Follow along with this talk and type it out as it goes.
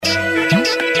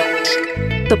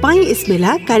तपाईँ यस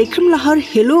बेला कार्यक्रम लहर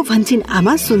हेलो भन्छिन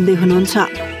आमा सुन्दै हुनुहुन्छ।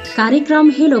 कार्यक्रम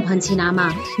हेलो भन्छिनामा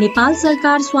नेपाल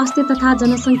सरकार स्वास्थ्य तथा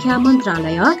जनसङ्ख्या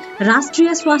मन्त्रालय,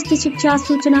 राष्ट्रिय स्वास्थ्य शिक्षा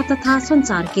सूचना तथा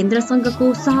सञ्चार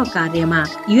केन्द्रसँगको सहकार्यमा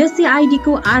USAID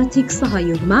को आर्थिक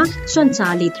सहयोगमा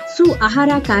सञ्चालित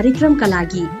सुआहारा कार्यक्रमका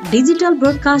लागि डिजिटल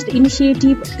ब्रोडकास्ट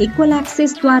इनिसिएटिभ इक्वल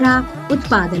एक्सेसद्वारा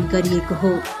उत्पादन गरिएको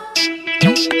हो।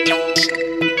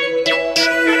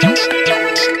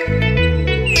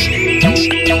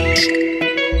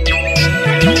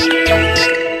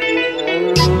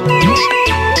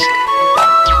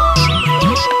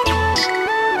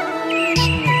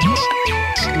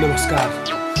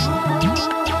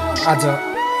 आज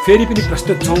फेरि पनि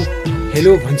प्रस्तुत छौँ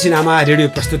हेलो भन्छिनामा रेडियो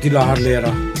प्रस्तुति लहर लिएर।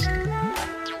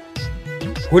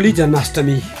 होली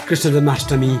जन्माष्टमी, कृष्ण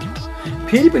जन्माष्टमी,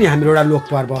 फेरि पनि हाम्रो एउटा लोक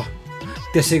पर्व।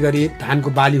 त्यसै गरी धानको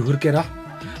बाली हुर्केर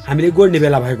हामीले गोड्ने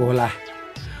बेला भएको होला,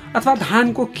 अथवा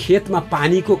धानको खेतमा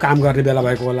पानीको काम गर्ने बेला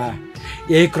भएको होला।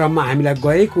 यही क्रममा हामीलाई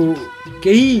गएको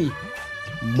केही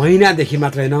महिनादेखि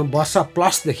मात्र होइन, वर्ष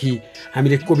प्लसदेखि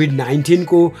हामीले कोभिड-19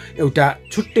 को एउटा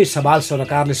छुट्टै सवाल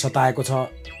सरकारले सताएको छ।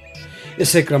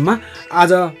 यसै क्रममा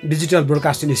आज digital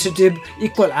broadcast initiative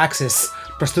Equal Access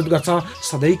प्रस्तुत गर्छ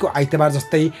सधैँको आइतबार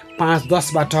जस्तै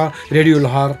 5:10बाट रेडियो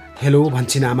लहर हेलो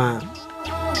भन्छिनामा।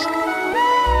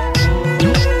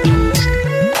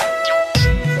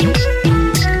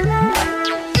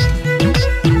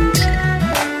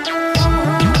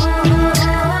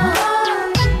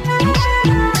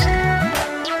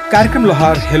 कार्यक्रम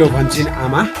लहर हेलो भन्छिन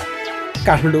आमा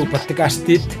काठमाडौँ उपत्यका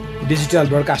स्थित डिजिटल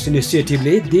ब्रोडकास्ट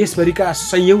इनिसिएटिभले देशभरिका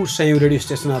सयौँ रेडियो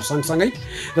स्टेसनहरू सँगसँगै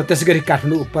र त्यसै गरी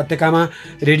काठमाडौँ उपत्यकामा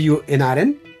रेडियो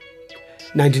NRN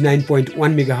 99.1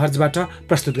 मेगाहर्जबाट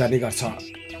प्रस्तुत गर्ने गर्छ।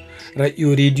 र यो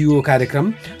रेडियो कार्यक्रम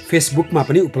फेसबुकमा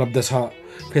पनि उपलब्ध छ।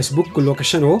 फेसबुकको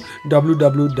लोकेसन हो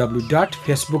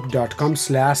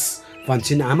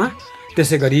www.facebook.com/भन्छिनामा।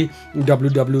 त्यसै गरी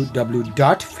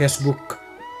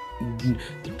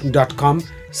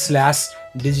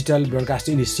www.facebook.com/डिजिटल ब्रोडकास्ट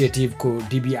इनिसिएटिभको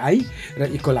DBI र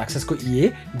इक्वल एक्सेसको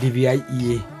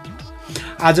DBI-EA।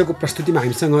 आजको प्रस्तुतिमा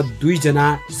हामीसँग दुईजना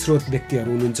स्रोत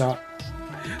व्यक्तिहरू हुनुहुन्छ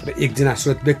र एकजना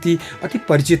स्रोत व्यक्ति अति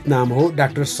परिचित नाम हो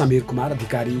डाक्टर समीर कुमार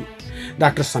अधिकारी।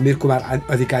 डाक्टर समीर कुमार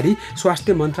अधिकारी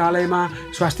स्वास्थ्य मन्त्रालयमा,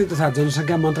 स्वास्थ्य तथा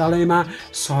जनसङ्ख्या मन्त्रालयमा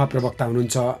सहप्रवक्ता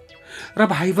हुनुहुन्छ र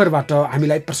भाइबरबाट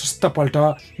हामीलाई प्रशस्तपल्ट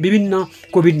विभिन्न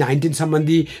कोभिड-19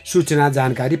 सम्बन्धी सूचना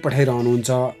जानकारी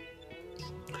पठाइरहनुहुन्छ।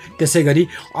 त्यसै गरी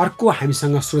अर्को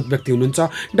हामीसँग स्रोत व्यक्ति हुनुहुन्छ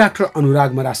डाक्टर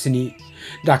अनुराग मरासिनी।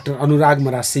 डाक्टर अनुराग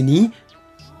मरासिनी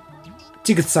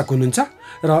चिकित्सक हुनुहुन्छ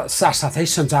र साथसाथै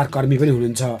सञ्चारकर्मी पनि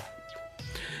हुनुहुन्छ।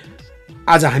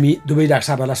 आज हामी दुवै डाक्टर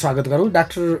साहबहरूलाई स्वागत गरौँ।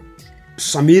 डाक्टर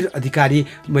समीर अधिकारी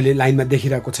मैले लाइनमा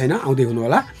देखिरहेको छैन, आउँदै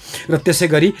हुनुहोला। र त्यसै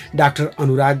गरी डाक्टर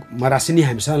अनुराग मरासिनी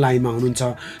हामीसँग लाइनमा हुनुहुन्छ।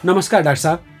 नमस्कार डाक्टर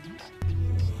साहब।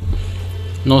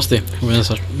 नमस्ते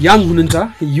सर। यङ हुनुहुन्छ,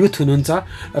 युथ हुनुहुन्छ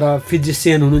र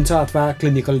फिजिसियन हुनुहुन्छ अथवा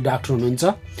क्लिनिकल डाक्टर हुनुहुन्छ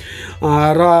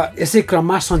र यसै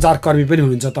क्रममा सञ्चारकर्मी पनि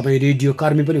हुनुहुन्छ। तपाईँ रेडियो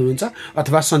कर्मी पनि हुनुहुन्छ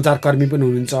अथवा सञ्चारकर्मी पनि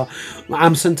हुनुहुन्छ।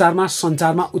 आम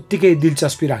सञ्चारमा उत्तिकै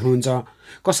दिलचस्पी राख्नुहुन्छ।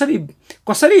 कसरी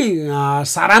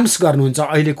सारांश गर्नुहुन्छ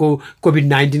अहिलेको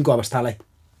कोभिड-19 को अवस्थालाई?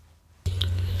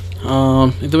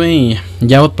 एकदमै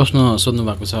यावत प्रश्न सोध्नु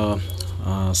भएको छ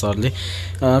सरले।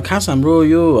 खास हाम्रो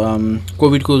यो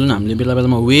कोभिडको जुन हामीले बेला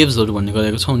बेलामा वेभ्सहरू भन्ने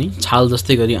गरेको छौँ नि, छाल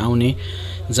जस्तै गरी आउने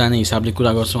जाने हिसाबले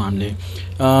कुरा गर्छौँ हामीले,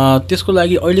 त्यसको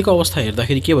लागि अहिलेको अवस्था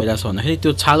हेर्दाखेरि के भइरहेछ भन्दाखेरि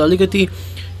त्यो छाल अलिकति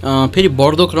फेरि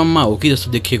बढ्दो क्रममा हो कि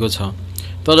जस्तो देखिएको छ।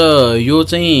 तर यो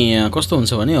चाहिँ कस्तो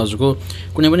हुन्छ भने हजुरको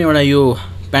कुनै पनि एउटा यो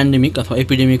पेन्डेमिक अथवा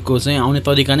एपिडेमिकको चाहिँ आउने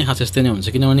तरिका नै खास यस्तै नै हुन्छ।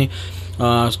 किनभने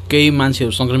केही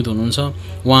मान्छेहरू सङ्क्रमित हुनुहुन्छ,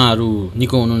 उहाँहरू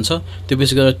निको हुनुहुन्छ, त्यो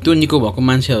पछि गरेर त्यो निको भएको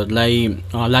मान्छेहरूलाई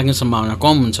लाग्ने सम्भावना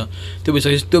कम हुन्छ। त्यो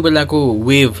पछि त्यो बेलाको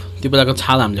वेभ, त्यो बेलाको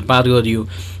छाल हामीले पार गरियो,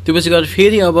 त्यो पछि गरेर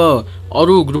फेरि अब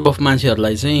अरू ग्रुप अफ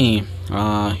मान्छेहरूलाई चाहिँ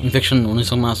इन्फेक्सन हुने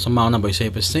सम्भावना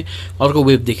भइसकेपछि चाहिँ अर्को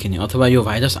वेभ देखिने अथवा यो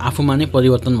भाइरस आफूमा नै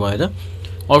परिवर्तन भएर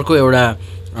अर्को एउटा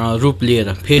रूप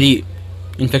लिएर फेरि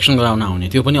इन्फेक्सन गराउन आउने,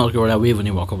 त्यो पनि अर्को एउटा वेभ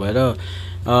हुने भएको भएर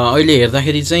अहिले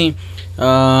हेर्दाखेरि चाहिँ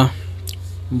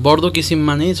बढ्दो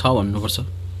किसिममा नै छ भन्नुपर्छ।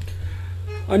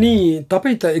 अनि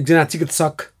तपाईँ त एकजना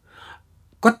चिकित्सक,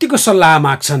 कतिको सल्लाह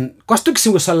माग्छन्? कस्तो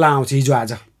किसिमको सल्लाह आउँछ हिजो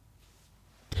आज?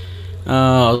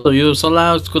 यो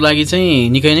सल्लाहको लागि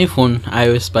चाहिँ निकै नै फोन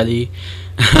आयो यसपालि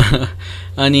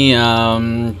अनि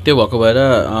त्यो भएको भएर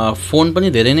फोन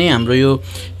पनि धेरै नै हाम्रो यो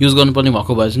युज गर्नुपर्ने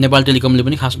भएको भएर नेपाल टेलिकमले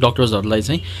पनि खास डक्टर्सहरूलाई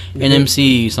चाहिँ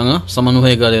NMCसँग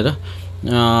समन्वय गरेर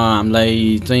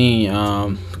हामीलाई चाहिँ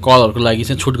कलहरूको लागि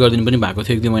चाहिँ छुट गरिदिनु पनि भएको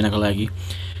थियो 1-2 महिनाको लागि।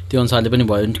 त्यो अनुसारले पनि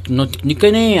भयो,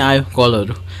 निकै नै आयो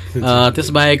कलहरू।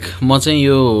 त्यसबाहेक म चाहिँ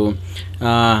यो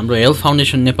हाम्रो हेल्थ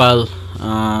फाउन्डेसन नेपाल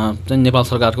चाहिँ नेपाल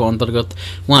सरकारको अन्तर्गत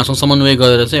उहाँहरूसँग समन्वय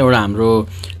गरेर चाहिँ एउटा हाम्रो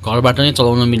घरबाट नै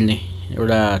चलाउन मिल्ने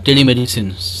एउटा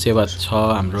टेलिमेडिसिन सेवा छ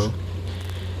हाम्रो।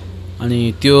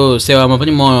 अनि त्यो सेवामा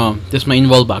पनि म त्यसमा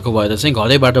इन्भल्भ भएको भएर चाहिँ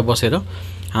घरैबाट बसेर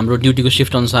हाम्रो ड्युटीको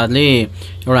सिफ्ट अनुसारले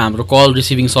एउटा हाम्रो कल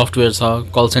रिसिभिङ सफ्टवेयर छ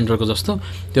कल सेन्टरको जस्तो,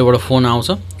 त्योबाट फोन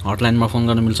आउँछ, हटलाइनमा फोन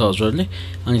गर्न मिल्छ हजुरहरूले।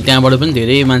 अनि त्यहाँबाट पनि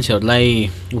धेरै मान्छेहरूलाई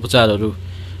उपचारहरू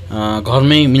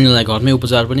घरमै मिल्नलाई घरमै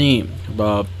उपचार पनि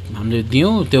हामीले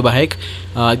दियौँ। त्यो बाहेक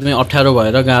एकदमै अप्ठ्यारो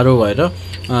भएर गाह्रो भएर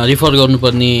रिफर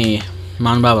गर्नुपर्ने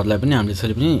महानुभावहरूलाई पनि हामीले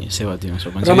त्यसरी पनि सेवा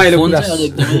दियौँ। रमाइलो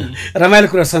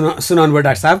कुरा सुनाउनु भयो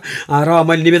डाक्टर साहब। र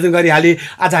मैले निवेदन गरिहालेँ,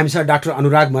 आज हामीसँग डाक्टर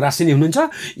अनुराग मरासिनी हुनुहुन्छ,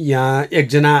 यहाँ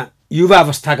एकजना युवा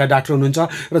अवस्थाका डाक्टर हुनुहुन्छ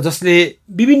र जसले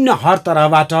विभिन्न हर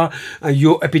तरहबाट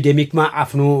यो एपिडेमिकमा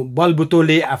आफ्नो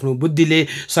बलबुतोले आफ्नो बुद्धिले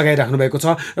सघाइराख्नु भएको छ।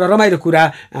 र रमाइलो कुरा,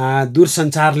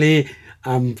 दूरसञ्चारले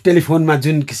टेलिफोनमा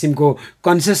जुन किसिमको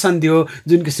कन्सेसन दियो,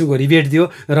 जुन किसिमको रिबेट दियो,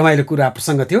 रमाइलो कुरा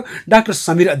प्रसङ्ग थियो। डाक्टर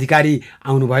समीर अधिकारी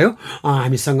आउनुभयो,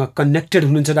 हामीसँग कनेक्टेड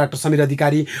हुनुहुन्छ डाक्टर समीर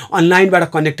अधिकारी। अनलाइनबाट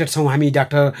कनेक्टेड छौँ हामी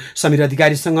डाक्टर समीर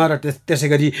अधिकारीसँग र त्यसै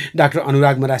गरी डाक्टर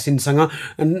अनुराग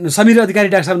मरासिनसँग। समीर अधिकारी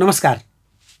डाक्टर साहब नमस्कार।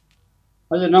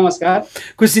 हजुर नमस्कार।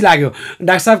 खुसी लाग्यो,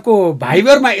 डाक्टर साहबको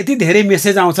भाइबरमा यति धेरै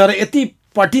मेसेज आउँछ र यति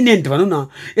पर्टिनेन्ट भनौँ न,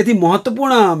 यति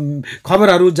महत्त्वपूर्ण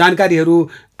खबरहरू जानकारीहरू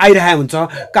आइरहेको हुन्छ,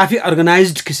 काफी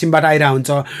अर्गनाइज्ड किसिमबाट आइरहेको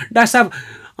हुन्छ। डाक्टर साहब,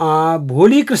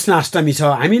 भोलि कृष्णाष्टमी छ,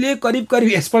 हामीले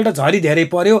करिब यसपल्ट झरी धेरै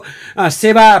पर्यो,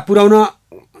 सेवा पुर्याउन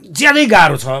ज्यादै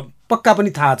गाह्रो छ, पक्का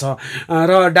पनि थाहा छ।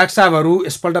 र डाक्टर साहबहरू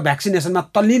यसपल्ट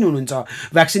भ्याक्सिनेसनमा तल्लीन हुनुहुन्छ,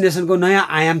 भ्याक्सिनेसनको नयाँ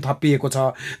आयाम थपिएको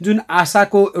छ जुन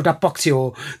आशाको एउटा पक्ष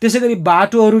हो। त्यसै गरी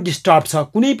बाटोहरू डिस्टर्ब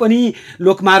छ, कुनै पनि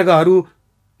लोकमार्गहरू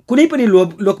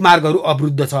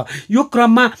अवरुद्ध छ। यो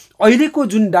क्रममा अहिलेको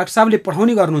जुन डाक्टर साहबले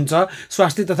पठाउने गर्नुहुन्छ,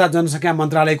 स्वास्थ्य तथा जनसङ्ख्या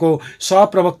मन्त्रालयको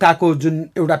सहप्रवक्ताको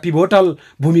जुन एउटा पिभोटल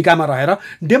भूमिकामा रहेर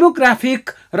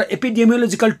डेमोग्राफिक र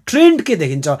एपिडेमियोलोजिकल ट्रेन्ड के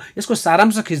देखिन्छ, यसको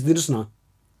सारांश खिचिदिनुहोस् न।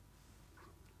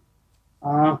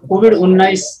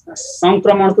 कोभिड-19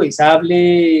 सङ्क्रमणको हिसाबले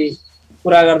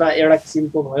कुरा गर्दा एउटा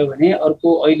किसिमको भयो भने अर्को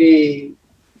अहिले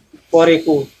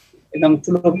परेको एकदम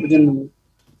ठुलो जुन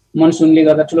मनसुनले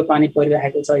गर्दा ठुलो पानी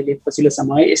परिरहेको छ अहिले पछिल्लो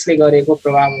समय, यसले गरेको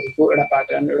प्रभावहरूको एउटा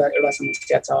पाटन एउटा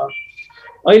समस्या छ।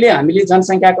 अहिले हामीले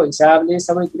जनसङ्ख्याको हिसाबले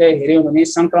सबैतिर हेऱ्यौँ भने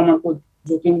सङ्क्रमणको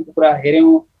जोखिमको कुरा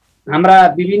हेऱ्यौँ, हाम्रा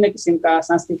विभिन्न किसिमका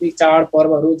सांस्कृतिक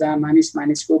चाडपर्वहरू जहाँ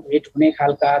मानिसको भेट हुने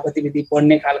खालका गतिविधि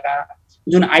बढ्ने खालका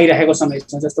जुन आइरहेको समय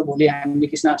छ, जस्तो भोलि हामीले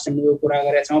कृष्णाष्टमीको कुरा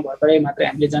गरेका छौँ, भर्खरै मात्रै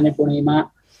हामीले जनै पूर्णिमा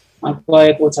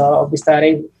गएको छ,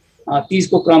 बिस्तारै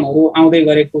तीजको क्रमहरू आउँदै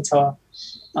गरेको छ।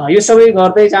 यो सबै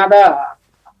गर्दै जाँदा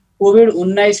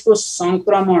कोभिड-19 को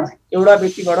सङ्क्रमण एउटा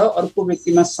व्यक्तिबाट अर्को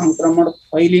व्यक्तिमा सङ्क्रमण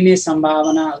फैलिने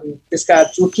सम्भावनाहरू, त्यसका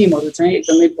जोखिमहरू चाहिँ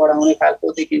एकदमै बढाउने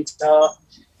खालको देखिन्छ।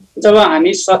 जब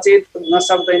हामी सचेत हुन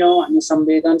सक्दैनौँ, हामी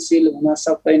संवेदनशील हुन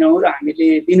सक्दैनौँ र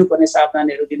हामीले दिनुपर्ने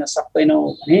सावधानीहरू दिन सक्दैनौँ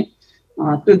भने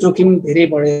त्यो जोखिम धेरै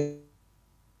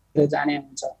बढेर जाने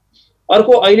हुन्छ।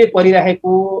 अर्को अहिले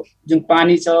परिरहेको जुन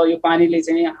पानी छ, यो पानीले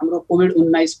चाहिँ हाम्रो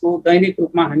कोभिड-19 को दैनिक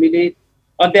रूपमा हामीले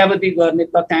अद्यावधि गर्ने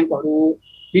तथ्याङ्कहरू,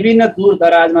 विभिन्न दूर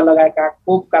दराजमा लगाएका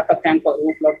खोपका तथ्याङ्कहरू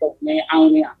उपलब्ध हुने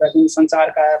आउने हाम्रा जुन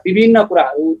सञ्चारका विभिन्न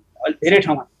कुराहरू धेरै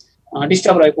ठाउँमा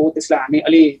डिस्टर्ब रहेको, त्यसलाई हामी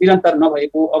अलि निरन्तर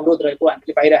नभएको अवरोध रहेको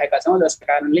हामीले पाइरहेका छौँ, जसका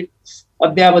कारणले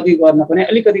अद्यावधि गर्न पनि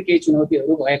अलिकति केही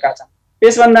चुनौतीहरू भएका छन्।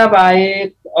 त्यसभन्दा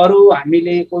बाहेक अरू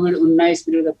हामीले कोभिड-19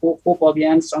 विरुद्धको खोप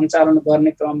अभियान सञ्चालन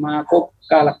गर्ने क्रममा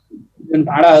खोपका जुन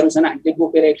भाँडाहरू छन् हामीले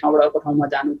बोकेर एक ठाउँबाट अर्को ठाउँमा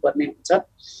जानुपर्ने हुन्छ।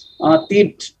 ती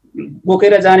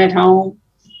बोकेर जाने ठाउँ,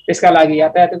 त्यसका लागि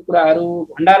यातायातका कुराहरू,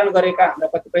 भण्डारण गरेका हाम्रा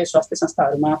कतिपय स्वास्थ्य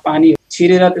संस्थाहरूमा पानी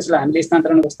छिरेर त्यसलाई हामीले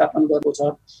स्थानान्तरण व्यवस्थापन गर्नु छ।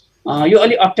 यो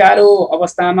अलि अप्ठ्यारो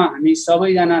अवस्थामा हामी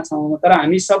सबैजना छौँ, तर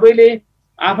हामी सबैले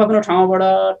आफ्नो ठाउँबाट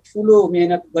ठुलो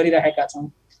मेहनत गरिरहेका छौँ।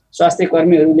 स्वास्थ्य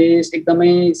कर्मीहरूले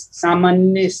एकदमै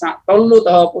सामान्य तल्लो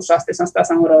तहको स्वास्थ्य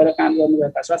संस्थासँग रहेर काम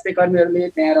गर्नुभएका स्वास्थ्य कर्मीहरूले,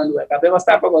 त्यहाँ रहनुभएका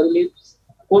व्यवस्थापकहरूले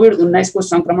कोभिड-19 को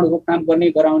सङ्क्रमण रोकथाम गर्ने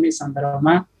गराउने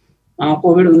सन्दर्भमा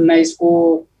कोभिड-19 को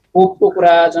खोपको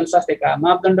कुरा, जनस्वास्थ्यका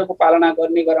मापदण्डको पालना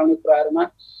गर्ने गराउने कुराहरूमा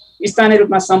स्थानीय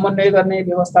रूपमा समन्वय गर्ने,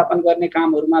 व्यवस्थापन गर्ने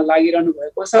कामहरूमा लागिरहनु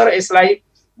भएको छ र यसलाई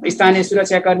स्थानीय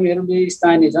सुरक्षाकर्मीहरूले,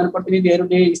 स्थानीय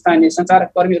जनप्रतिनिधिहरूले, स्थानीय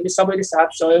सञ्चारकर्मीहरूले सबैले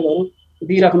साथ सहयोगहरू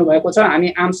दिइराख्नु भएको छ।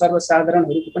 हामी आम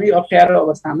सर्वसाधारणहरूको पनि अप्ठ्यारो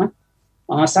अवस्थामा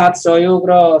साथ सहयोग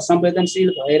र संवेदनशील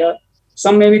भएर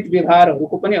संयमित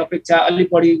व्यवहारहरूको पनि अपेक्षा अलि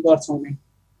बढी गर्छौँ नै।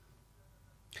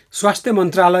 स्वास्थ्य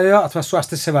मन्त्रालय अथवा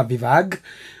स्वास्थ्य सेवा विभाग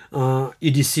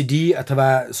इडिसिडी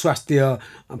अथवा स्वास्थ्य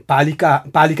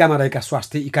पालिकामा रहेका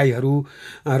स्वास्थ्य इकाइहरू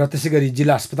र त्यसै गरी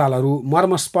जिल्ला अस्पतालहरू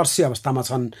मर्मस्पर्शी अवस्थामा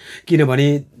छन्, किनभने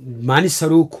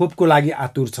मानिसहरू खोपको लागि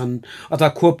आतुर छन् अथवा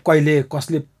खोप कहिले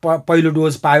कसले पहिलो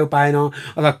डोज पायो पाएन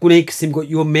अथवा कुनै किसिमको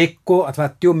यो मेकको अथवा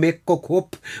त्यो मेकको खोप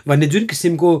भन्ने जुन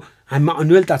किसिमको हामीमा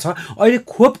अन्यलता छ। अहिले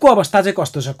खोपको अवस्था चाहिँ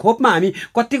कस्तो छ? खोपमा हामी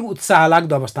कतिको उत्साह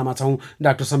लाग्दो अवस्थामा छौँ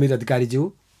डाक्टर समीर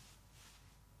अधिकारीज्यू?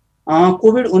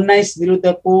 कोभिड-19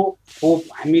 विरुद्धको खोप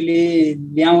हामीले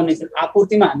ल्याउने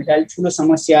आपूर्तिमा हामीलाई अलिक ठुलो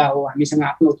समस्या हो। हामीसँग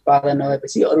आफ्नो उत्पादन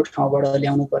नभएपछि अरू ठाउँबाट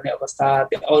ल्याउनु पर्ने अवस्था,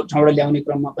 अरू ठाउँबाट ल्याउने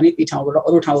क्रममा पनि ती ठाउँबाट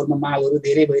अरू ठाउँहरूमा मागहरू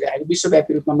धेरै भइरहेको,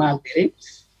 विश्वव्यापी रूपमा माग धेरै,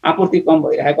 आपूर्ति कम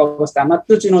भइरहेको अवस्थामा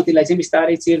त्यो चुनौतीलाई चाहिँ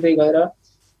बिस्तारै चिर्दै गएर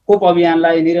खोप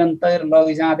अभियानलाई निरन्तर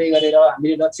लैजाँदै गरेर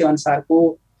हामीले लक्ष्य अनुसारको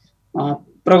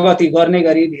प्रगति गर्ने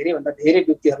गरी धेरैभन्दा धेरै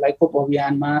व्यक्तिहरूलाई खोप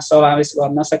अभियानमा समावेश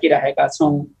गर्न सकिरहेका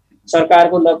छौँ।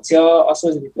 सरकारको लक्ष्य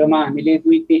असोजभित्रमा हामीले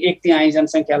 1/3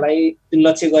 जनसङ्ख्यालाई जुन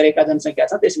लक्ष्य गरेका जनसङ्ख्या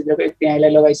छ त्यसभित्रको 1/3लाई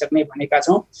लगाइसक्ने भनेका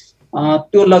छौँ।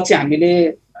 त्यो लक्ष्य हामीले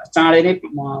चाँडै नै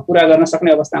पुरा गर्न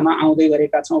सक्ने अवस्थामा आउँदै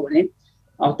गरेका छौँ भने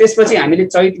त्यसपछि हामीले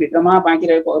चैतभित्रमा बाँकी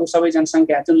रहेको अरू सबै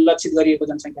जनसङ्ख्या जुन लक्षित गरिएको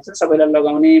जनसङ्ख्या छ सबैलाई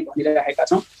लगाउने भनिरहेका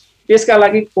छौँ। त्यसका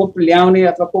लागि खोप ल्याउने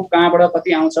अथवा खोप कहाँबाट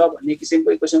कति आउँछ भन्ने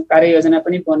किसिमको कार्ययोजना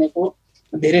पनि बनेको,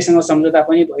 धेरैसँग सम्झौता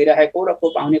पनि भइरहेको र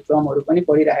खोप आउने क्रमहरू पनि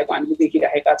बढिरहेको हामीले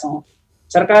देखिरहेका छौँ।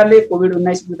 सरकारले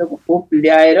कोभिड-19 विरुद्धको खोप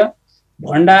ल्याएर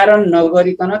भण्डारण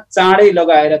नगरिकन चाँडै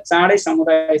लगाएर चाँडै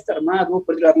समुदाय स्तरमा रोग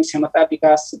प्रतिरोधक क्षमता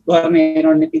विकास गर्ने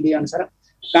रणनीति अनुसार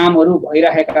कामहरू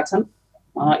भइरहेका छन्।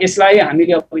 यसलाई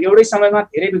हामीले एउटै समयमा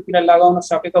धेरै व्यक्तिलाई लगाउन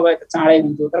सकेको भए त चाँडै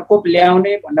हुन्थ्यो, तर खोप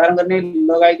ल्याउने, भण्डारण गर्ने,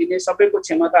 लगाइदिने सबैको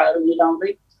क्षमताहरू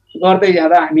मिलाउँदै गर्दै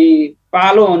जाँदा हामी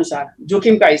पालो अनुसार,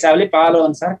 जोखिमका हिसाबले पालो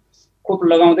अनुसार खोप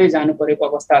लगाउँदै जानु परेको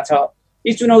अवस्था छ।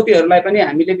 यी चुनौतीहरूलाई पनि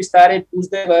हामीले बिस्तारै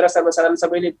बुझ्दै गएर सर्वसाधारण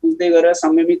सबैले बुझ्दै गएर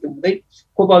संयमित हुँदै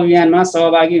खोप अभियानमा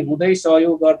सहभागी हुँदै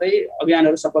सहयोग गर्दै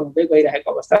अभियानहरू सफल हुँदै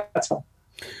गइरहेको अवस्था छ।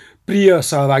 प्रिय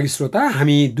सहभागी श्रोता,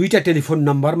 हामी 2टा टेलिफोन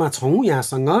नम्बरमा छौँ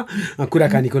यहाँसँग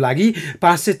कुराकानीको लागि।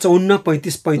 554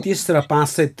 35 35 र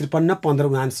 553 15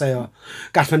 1900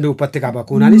 काठमाडौँ उपत्यका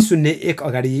भएको हुनाले 01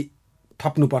 अगाडि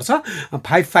थप्नुपर्छ।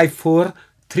 554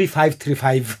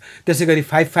 3535, त्यसै गरी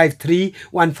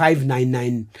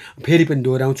 553-1599। फेरि पनि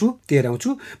दोहोऱ्याउँछु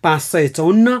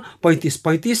 554 35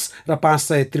 35 र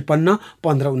 553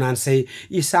 15 1900।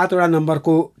 यी 7वटा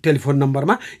नम्बरको टेलिफोन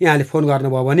नम्बरमा यहाँले फोन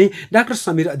गर्नुभयो भने डाक्टर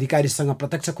समीर अधिकारीसँग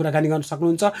प्रत्यक्ष कुराकानी गर्न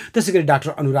सक्नुहुन्छ। त्यसै गरी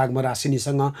डाक्टर अनुराग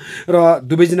मरासिनीसँग, र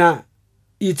दुवैजना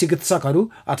यी चिकित्सकहरू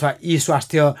अथवा यी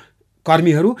स्वास्थ्य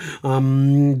कर्मीहरू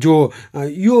जो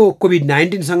यो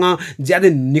कोभिड-19सँग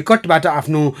ज्यादै निकटबाट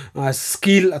आफ्नो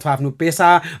स्किल अथवा आफ्नो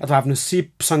पेसा अथवा आफ्नो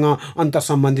सिपसँग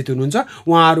अन्तर्सम्बन्धित हुनुहुन्छ,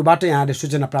 उहाँहरूबाट यहाँले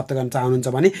सूचना प्राप्त गर्न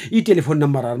चाहनुहुन्छ भने यी टेलिफोन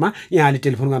नम्बरहरूमा यहाँले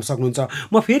टेलिफोन गर्न सक्नुहुन्छ।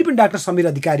 म फेरि पनि डाक्टर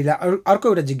समीर अधिकारीलाई अर्को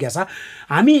एउटा जिज्ञासा,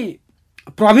 हामी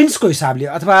प्रोभिन्सको हिसाबले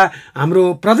अथवा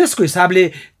हाम्रो प्रदेशको हिसाबले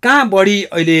कहाँ बढी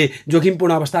अहिले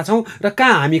जोखिमपूर्ण अवस्था छौँ र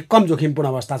कहाँ हामी कम जोखिमपूर्ण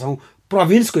अवस्था छौँ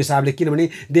प्रोभिन्सको हिसाबले? किनभने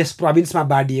देश प्रोभिन्समा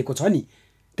बाँडिएको छ नि,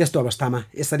 त्यस्तो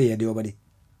अवस्थामा यसरी हेर्ने हो भने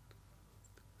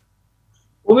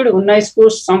कोभिड-19 को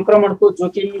संक्रमणको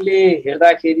जोखिमले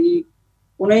हेर्दाखेरि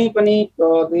कुनै पनि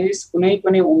प्रदेश, कुनै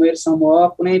पनि उमेर समूह,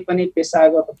 कुनै पनि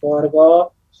पेसागत वर्ग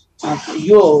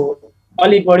यो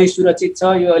अलि बढी सुरक्षित छ,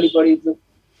 यो अलि बढी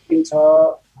जोखिम छ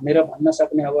भनेर भन्न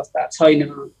सक्ने अवस्था छैन।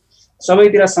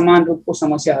 सबैतिर समान रूपको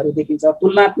समस्याहरू देखिन्छ।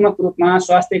 तुलनात्मक रूपमा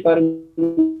स्वास्थ्य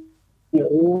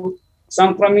कर्मीहरू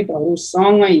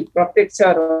संक्रमितहरूसँगै प्रत्यक्ष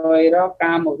रहेर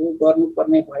कामहरू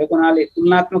गर्नुपर्ने भएको हुनाले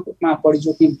तुलनात्मक रूपमा बढी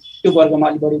जोखिम त्यो वर्गमा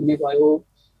अलि बढी हुने भयो।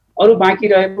 अरू बाँकी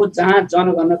रहेको जहाँ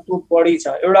जनघनत्व बढी छ,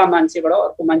 एउटा मान्छेबाट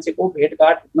अर्को मान्छेको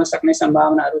भेटघाट हुन सक्ने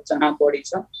सम्भावनाहरू जहाँ बढी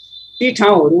छ, ती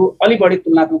ठाउँहरू अलि बढी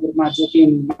तुलनात्मक रूपमा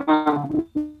जोखिममा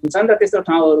हुन्छन् र त्यस्तो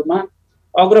ठाउँहरूमा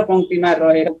अग्रपङ्क्तिमा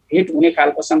रहेर भेट हुने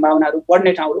खालको सम्भावनाहरू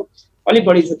बढ्ने ठाउँहरू अलि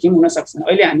बढी जोखिम हुन सक्छन्।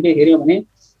 अहिले हामीले हेऱ्यौँ भने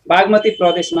बागमती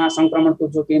प्रदेशमा संक्रमणको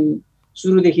जोखिम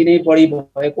सुरुदेखि नै बढी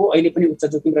भएको, अहिले पनि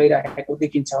उच्च जोखिम रहिरहेको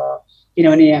देखिन्छ,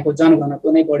 किनभने यहाँको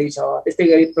जनघनत्व नै बढी छ। त्यस्तै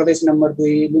गरी प्रदेश नम्बर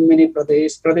 2 लुम्बिनी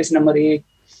प्रदेश, प्रदेश नम्बर 1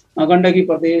 गण्डकी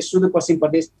प्रदेश, सुदूरपश्चिम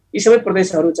प्रदेश, यी सबै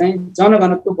प्रदेशहरू चाहिँ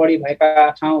जनघनत्व बढी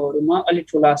भएका ठाउँहरूमा, अलि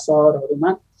ठुला सहरहरूमा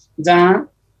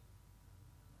जहाँ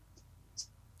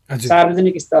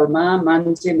सार्वजनिक स्थलमा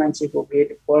मान्छेको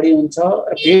भेट बढी हुन्छ।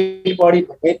 भेट बढी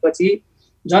भएपछि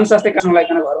जनस्वास्थ्य कर्मीलाई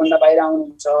घरभन्दा बाहिर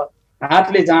आउनुहुन्छ,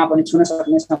 हातले जहाँ पनि छुन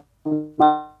सक्ने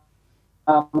सम्भावनाहरू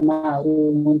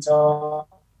हुन्छ।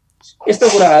 यस्तो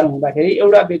कुराहरू हुँदाखेरि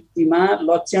एउटा व्यक्तिमा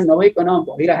लक्ष्य नभइकन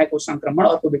भइरहेको संक्रमण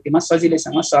अर्को व्यक्तिमा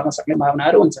सजिलैसँग सर्न सक्ने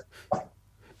भावनाहरू हुन्छ।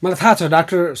 मलाई थाहा छ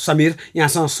डाक्टर समीर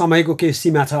यहाँसँग समयको केही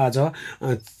सीमा छ आज,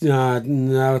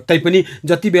 तैपनि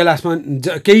जति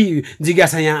बेलासम्म केही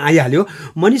जिज्ञासा यहाँ आइहाल्यो।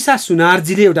 मनिषा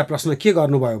सुनारजीले एउटा प्रश्न के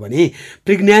गर्नुभयो भने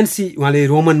प्रेग्नेन्सी, उहाँले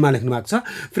रोमनमा लेख्नु भएको छ,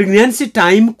 प्रेग्नेन्सी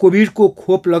टाइम कोभिडको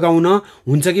खोप लगाउन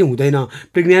हुन्छ कि हुँदैन,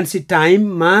 प्रेग्नेन्सी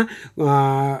टाइममा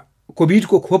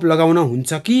कोभिडको खोप लगाउन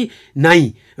हुन्छ कि नै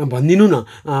भनिदिनु न।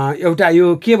 एउटा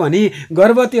यो के भने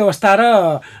गर्भवती अवस्था र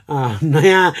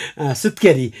नयाँ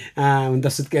सुत्केरी, हुन त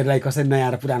सुत्केरीलाई कसरी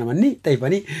नयाँ र पुरानो भन्ने,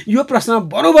 तैपनि यो प्रश्न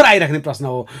बरोबर आइराख्ने प्रश्न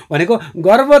हो। भनेको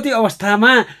गर्भवती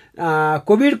अवस्थामा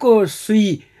कोभिडको सुई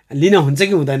लिन हुन्छ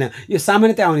कि हुँदैन, यो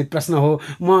सामान्यतया आउने प्रश्न हो।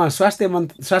 म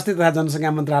स्वास्थ्य तथा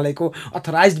जनसङ्ख्या मन्त्रालयको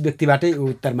अथराइज्ड व्यक्तिबाटै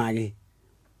उत्तर मागेँ।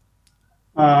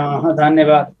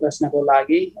 धन्यवाद प्रश्नको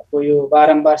लागि। अब यो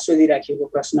बारम्बार सोधिराखिएको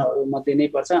प्रश्नहरू मध्ये नै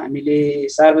पर्छ। हामीले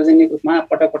सार्वजनिक रूपमा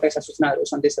पटक पटक सूचनाहरू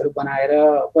सन्देशहरू बनाएर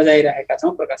बजाइरहेका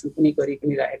छौँ, प्रकाशन पनि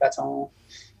पनि रहेका छौँ।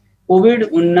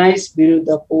 कोभिड-19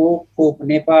 विरुद्धको खोप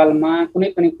नेपालमा कुनै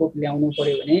पनि खोप ल्याउनु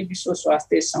पर्यो भने विश्व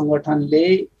स्वास्थ्य सङ्गठनले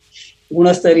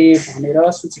गुणस्तरीय भनेर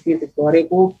सूचीकृत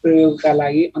गरेको प्रयोगका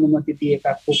लागि अनुमति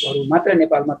दिएका खोपहरू मात्र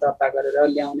नेपालमा दर्ता गरेर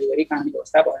ल्याउने गरी कानुनी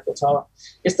व्यवस्था भएको छ।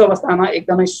 यस्तो अवस्थामा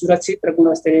एकदमै सुरक्षित र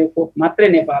गुणस्तरीय खोप मात्रै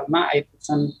नेपालमा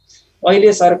आइपुग्छन्।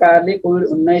 अहिले सरकारले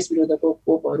कोभिड-19 विरुद्धको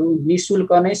खोपहरू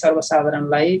निःशुल्क नै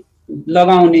सर्वसाधारणलाई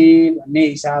लगाउने भन्ने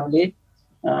हिसाबले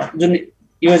जुन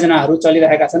योजनाहरू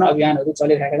चलिरहेका छन्, अभियानहरू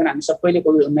चलिरहेका छन्, हामी सबैले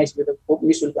कोभिड-19 विरुद्धको खोप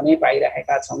निःशुल्क नै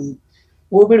पाइरहेका छौँ।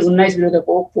 कोभिड-19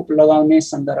 विरुद्धको खोप लगाउने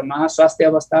सन्दर्भमा स्वास्थ्य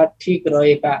अवस्था ठिक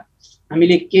रहेका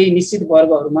हामीले केही निश्चित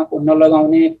वर्गहरूमा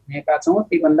नलगाउने भनेका छौँ।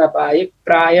 तीभन्दा बाहेक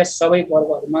प्राय सबै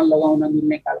वर्गहरूमा लगाउन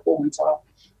मिल्ने खालको हुन्छ।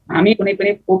 हामी कुनै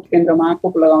पनि खोप केन्द्रमा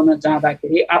खोप लगाउन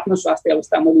जाँदाखेरि आफ्नो स्वास्थ्य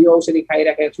अवस्था, मैले यो औषधि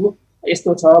खाइरहेको छु,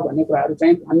 यस्तो छ भन्ने कुराहरू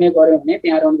चाहिँ भन्ने गऱ्यौँ भने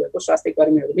त्यहाँ रहनुभएको स्वास्थ्य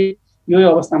कर्मीहरूले यो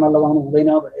अवस्थामा लगाउनु हुँदैन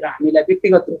भनेर हामीलाई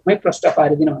व्यक्तिगत रूपमै प्रश्न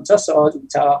पारिदिनुहुन्छ, सहज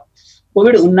हुन्छ।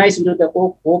 कोभिड-19 विरुद्धको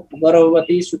खोप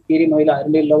गर्भवती सुत्केरी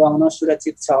महिलाहरूले लगाउन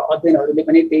सुरक्षित छ। अध्ययनहरूले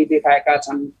पनि त्यही देखाएका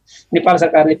छन्। नेपाल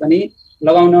सरकारले पनि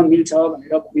लगाउन मिल्छ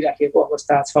भनेर भनिराखेको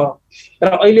अवस्था छ।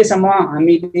 तर अहिलेसम्म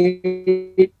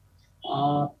हामीले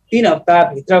 3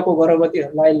 हप्ताभित्रको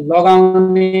गर्भवतीहरूलाई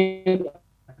लगाउने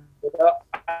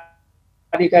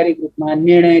आधिकारिक रूपमा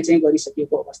निर्णय चाहिँ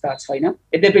गरिसकिएको अवस्था छैन।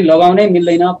 यद्यपि लगाउनै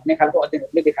मिल्दैन भन्ने खालको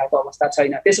अध्ययनहरूले देखाएको अवस्था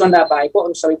छैन। त्यसभन्दा बाहेकको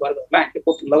अरू सबै वर्गहरूलाई हामीले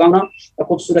खोप लगाउन र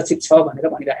खोप सुरक्षित छ भनेर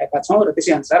भनिरहेका छौँ र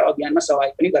त्यसै अनुसार अभियानमा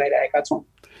सहभागी पनि गराइरहेका छौँ।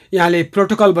 यहाँले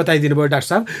प्रोटोकल बताइदिनु भयो डाक्टर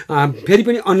साहब, फेरि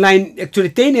पनि अनलाइन एक्चुअली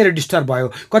त्यहीँनिर डिस्टर्ब भयो,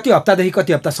 कति हप्तादेखि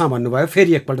कति हप्तासम्म भन्नुभयो,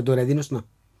 फेरि एकपल्ट दोहोऱ्याइदिनुहोस् न।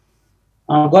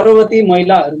 गर्भवती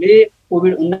महिलाहरूले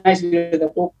कोभिड-19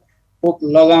 विरुद्धको खोप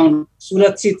लगाउन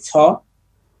सुरक्षित छ।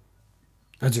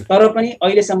 हजुर, तर पनि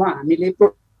अहिलेसम्म हामीले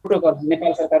प्रोटोकल,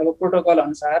 नेपाल सरकारको प्रोटोकल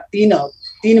अनुसार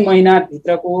 3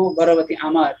 महिनाभित्रको गर्भवती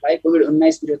आमाहरूलाई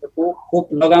कोभिड-19 विरुद्धको खोप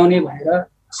लगाउने भनेर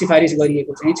सिफारिस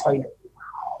गरिएको चाहिँ छैन।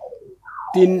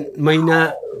 3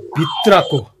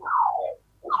 महिनाभित्रको,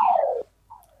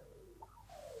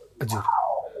 हजुर।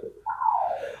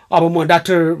 अब म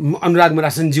डाक्टर अनुराग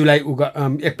मरासनज्यूलाई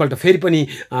एकपल्ट फेरि पनि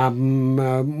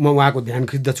म उहाँको ध्यान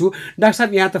खिच्दछु। डाक्टर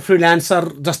साहब, यहाँ त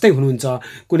फ्रिल्यान्सर जस्तै हुनुहुन्छ,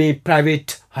 कुनै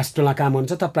प्राइभेट हस्पिटलमा काम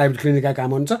हुन्छ त प्राइभेट क्लिनिकमा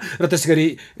काम हुन्छ र त्यसै गरी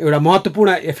एउटा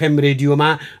महत्त्वपूर्ण FM रेडियोमा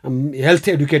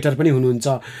हेल्थ एडुकेटर पनि हुनुहुन्छ।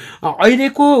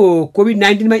 अहिलेको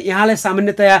कोभिड-19मा यहाँलाई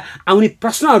सामान्यतया आउने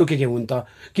प्रश्नहरू के हुन् त?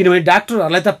 किनभने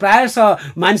डाक्टरहरूलाई त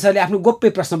प्रायः मानिसहरूले आफ्नो गोप्य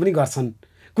प्रश्न पनि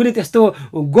गर्छन्। कुनै त्यस्तो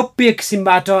गोप्य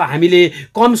किसिमबाट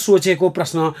हामीले कम सोचेको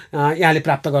प्रश्न यहाँले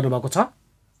प्राप्त गर्नुभएको छ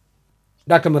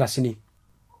डाक्टर मरासिनी?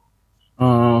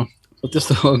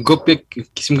 त्यस्तो गोप्य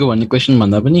किसिमको भन्ने क्वेसन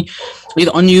भन्दा पनि अलिक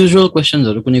अनयुजुअल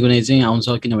क्वेसन्सहरू कुनै चाहिँ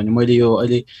आउँछ। किनभने मैले यो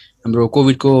अहिले हाम्रो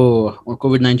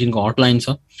कोभिड-19 को हटलाइन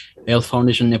छ, हेल्थ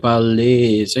फाउन्डेसन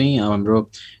नेपालले चाहिँ हाम्रो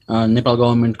नेपाल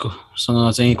गभर्मेन्टकोसँग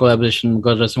चाहिँ कोलाबोरेसन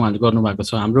गरेर चाहिँ उहाँले गर्नुभएको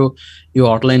छ। हाम्रो यो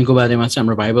हटलाइनको बारेमा चाहिँ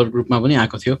हाम्रो भाइबर ग्रुपमा पनि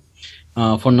आएको थियो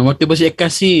फोन नम्बर। त्यो पछि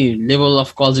 81 लेभल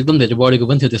अफ कल्स एकदम धेरै बढेको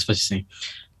पनि थियो त्यसपछि चाहिँ।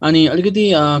 अनि अलिकति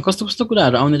कस्तो कस्तो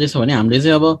कुराहरू आउने रहेछ भने हामीले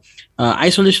चाहिँ अब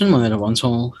आइसोलेसन भनेर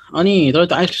भन्छौँ, अनि तर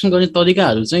त्यो आइसोलेसन गर्ने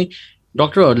तरिकाहरू चाहिँ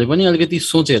डक्टरहरूले पनि अलिकति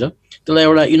सोचेर त्यसलाई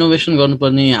एउटा इनोभेसन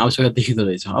गर्नुपर्ने आवश्यकता देखिँदो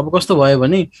रहेछ। अब कस्तो भयो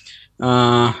भने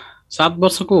 7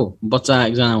 वर्षको बच्चा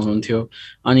एकजना हुनुहुन्थ्यो,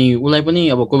 अनि उसलाई पनि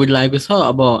अब कोभिड लागेको छ।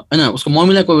 अब होइन, उसको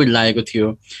मम्मीलाई कोभिड लागेको थियो,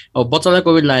 अब बच्चालाई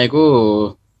कोभिड लागेको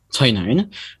छैन होइन।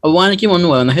 अब उहाँले के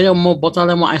भन्नुभयो भन्दाखेरि अब म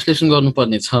बच्चालाई आइसोलेसन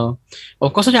गर्नुपर्ने छ। अब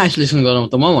कसरी आइसोलेसन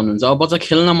गरौँ त म भन्नुहुन्छ। अब बच्चा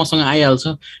खेल्न मसँग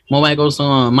आइहाल्छ, मोबाइल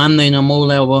अरूसँग मान्दैन, म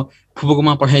उसलाई अब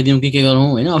फुपूकोमा पठाइदिउँ के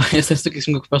गरौँ होइन। अब यस्तो यस्तो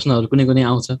किसिमको प्रश्नहरू कुनै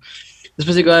आउँछ।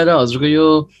 त्यसपछि गएर हजुरको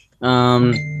यो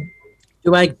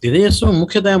त्यो बाहेक धेरै जस्तो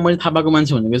मुख्यतया मैले थाहा पाएको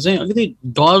मान्छे भनेको चाहिँ अलिकति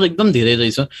डर एकदम धेरै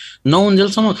रहेछ।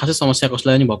 नउन्जेलसम्म खासै समस्या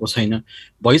कसलाई पनि भएको छैन।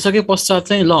 भइसके पश्चात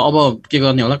चाहिँ ल अब के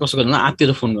गर्ने होला कसो गर्ने होला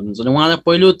आत्तिएर फोन गर्नुहुन्छ। उहाँलाई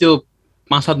पहिलो त्यो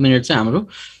 5-7 मिनट चाहिँ हाम्रो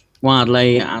उहाँहरूलाई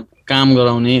काम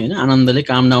गराउने होइन आनन्दले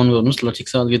काम डाउन गर्नुहोस्, ल ठिक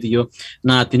छ अलिकति यो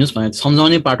नआत्तिनुहोस् भनेर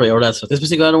सम्झाउने पाटो एउटा छ।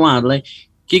 त्यसपछि गएर उहाँहरूलाई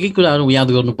के कुराहरू याद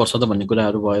गर्नुपर्छ त भन्ने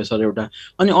कुराहरू भयो सर एउटा।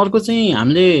 अनि अर्को चाहिँ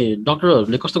हामीले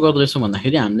डक्टरहरूले कस्तो गर्दो रहेछ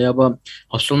भन्दाखेरि हामीले अब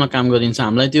हस्पिटलमा काम गरिन्छ,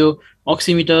 हामीलाई त्यो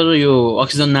अक्सिमिटर यो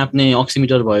अक्सिजन नाप्ने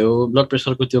अक्सिमिटर भयो, ब्लड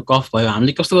प्रेसरको त्यो कफ भयो,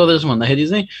 हामीले कस्तो गर्दो रहेछ भन्दाखेरि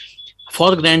चाहिँ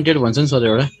फर ग्रान्टेड भन्छ नि सर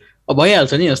एउटा, अब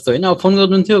भइहाल्छ नि यस्तो होइन। अब फोन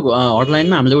गर्नुहुन्थ्यो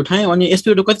हटलाइनमा, हामीले उठाएँ अनि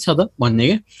एसपिओ2 कति छ त भन्ने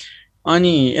क्या,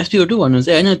 अनि एसपिओ2 भन्नुहुन्छ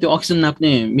होइन त्यो अक्सिजन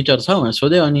नाप्ने मिटर छ भनेर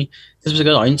सोध्यो। अनि त्यसपछि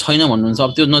गएर होइन छैन भन्नुहुन्छ,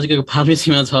 अब त्यो नजिकैको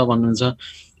फार्मेसीमा छ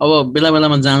भन्नुहुन्छ। अब बेला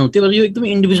बेलामा जानु, त्यही भएर यो एकदमै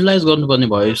इन्डिभिजुअलाइज गर्नुपर्ने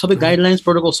भयो। सबै गाइडलाइन्स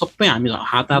प्रोटोकल सबै हामी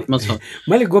हातमा छ।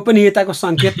 मैले गोपनीयताको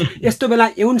सङ्केत यस्तो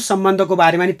बेला यौन सम्बन्धको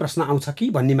बारेमा नि प्रश्न आउँछ कि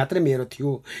भन्ने मात्रै मेरो थियो,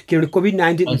 किनभने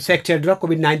कोभिड-19 इन्फेक्टेड र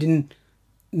कोभिड-19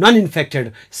 नन इन्फेक्टेड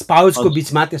स्पाउजको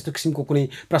बिचमा त्यस्तो किसिमको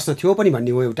कुनै प्रश्न थियो पनि भन्ने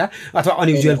हो एउटा, अथवा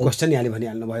अनयुजुअल क्वेसन यहाँले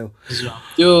भनिहाल्नु भयो।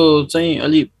 त्यो चाहिँ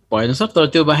अलि भएन सर। तर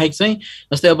त्यो बाहेक चाहिँ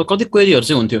जस्तै अब कति क्वेरीहरू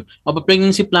चाहिँ हुन्थ्यो, अब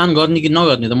प्रेग्नेन्सी प्लान गर्ने कि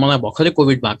नगर्ने, त मलाई भर्खरै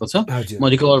कोभिड भएको छ, म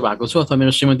रिकभर भएको छु अथवा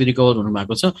मेरो श्रीमती रिकभर हुनु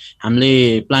भएको छ,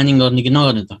 हामीले प्लानिङ गर्ने कि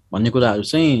नगर्ने त भन्ने कुराहरू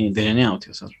चाहिँ धेरै नै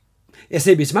आउँथ्यो सर।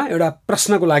 यसै बिचमा एउटा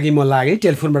प्रश्नको लागि म लागेँ,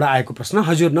 टेलिफोनबाट आएको प्रश्न।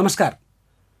 हजुर नमस्कार।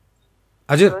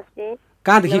 हजुर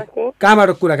कहाँदेखि कहाँबाट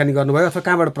कुराकानी गर्नुभयो अथवा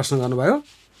कहाँबाट प्रश्न गर्नुभयो?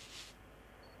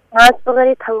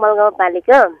 पाँचपोखरी थाङमाल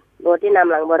गाउँपालिका भोटी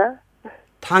नामलाङबाट।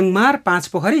 थाङमार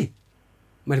पाँचपोखरी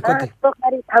मैले कति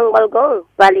पोखरी थाङमाल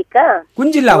गाउँपालिका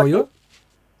कुन जिल्ला हो यो?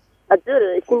 हजुर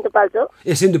सिन्धुपाल्चोक।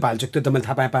 ए सिन्धुपाल्चोक, त्यो त मैले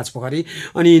थाहा पाएँ पाँचपोखरी।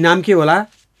 अनि नाम के होला?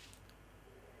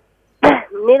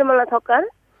 निर्मला ठक्कर।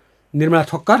 निर्मला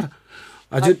ठक्कर।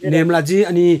 हजुर निर्मलाजी,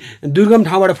 अनि दुर्गम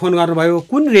ठाउँबाट फोन गर्नुभयो,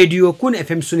 कुन रेडियो कुन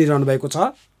एफएम सुनिरहनु भएको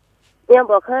छ? यहाँ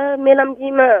भर्खर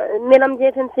मेलम्जी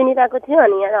एफएम सुनिरहेको थियो,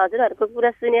 अनि यहाँ हजुरहरूको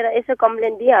कुरा सुनेर यसो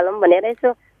कम्प्लेन दिइहालौँ भनेर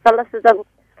यसो सल्लाह सुझाव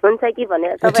हुन्छ कि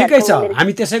भनेर। ठिकै छ,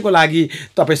 हामी त्यसैको लागि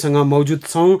तपाईँसँग मौजुद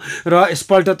छौँ। र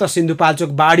यसपल्ट त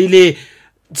सिन्धुपाल्चोक बाढीले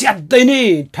ज्यादै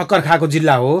नै ठक्कर खाएको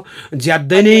जिल्ला हो।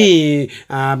 ज्यादै नै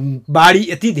बाढी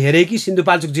यति धेरै कि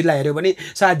सिन्धुपाल्चोक जिल्ला हेऱ्यो भने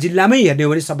सायद जिल्लामै हेर्ने हो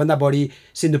भने सबभन्दा बढी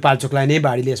सिन्धुपाल्चोकलाई नै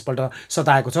बाढीले यसपल्ट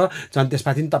सताएको छ। झन्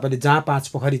त्यसमाथि तपाईँले जहाँ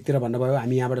पाँचपोखरीतिर भन्नुभयो,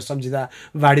 हामी यहाँबाट सम्झिँदा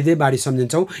बाढी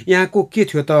सम्झिन्छौँ। यहाँको के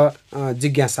थियो त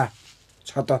जिज्ञासा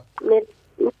छ त?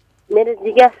 मेरो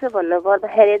जिज्ञासा भन्नु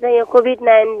पर्दाखेरि चाहिँ यो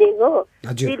कोभिड-19 हो,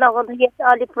 सुई लगाउँदाखेरि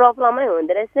चाहिँ अलिक प्रब्लमै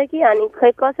हुँदो रहेछ कि, अनि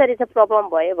खै कसरी चाहिँ प्रब्लम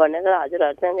भयो भनेर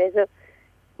हजुरहरूसँग यसो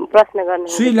प्रश्न गर्नु।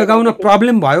 सुई लगाउन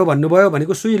प्रब्लम भयो भन्नुभयो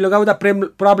भनेको सुई लगाउँदा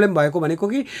प्रब्लम भएको भनेको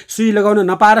कि सुई लगाउन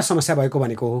नपाएर समस्या भएको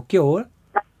भनेको हो, के हो?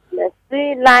 सुई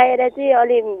लाएर चाहिँ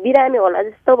अलि बिरामी होला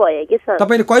जस्तो भयो कि सर।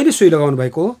 तपाईँले कहिले सुई लगाउनु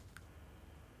भएको हो?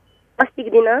 अस्तिको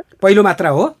दिन। पहिलो मात्रा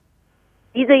हो?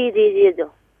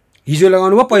 हिजो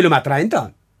लगाउनु भयो, पहिलो मात्रा होइन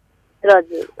त?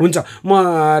 हुन्छ,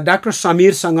 म डाक्टर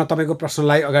समीरसँग तपाईँको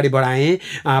प्रश्नलाई अगाडि बढाएँ।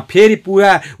 फेरि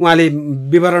पुरा उहाँले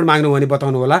विवरण माग्नु भने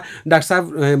बताउनु होला। डाक्टर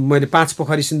साहब, मैले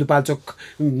पाँचपोखरी सिन्धुपाल्चोक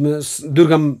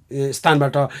दुर्गम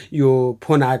स्थानबाट यो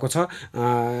फोन आएको छ,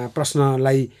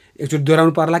 प्रश्नलाई एकचोटि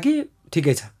दोहोऱ्याउनु पर्ला कि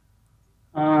ठिकै छ?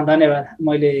 धन्यवाद।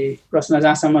 मैले प्रश्न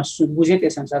जहाँसम्म बुझेँ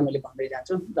त्यस अनुसार मैले भन्दै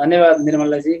जान्छु। धन्यवाद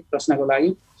निर्मलाजी प्रश्नको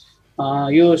लागि।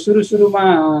 यो सुरुमा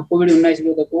कोभिड-19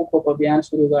 विरुद्धको खोप अभियान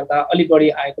सुरु गर्दा अलि बढी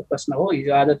आएको प्रश्न हो।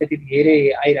 हिजो आज त्यति धेरै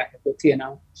आइराखेको थिएन।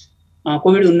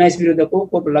 कोभिड-19 विरुद्धको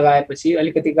खोप लगाएपछि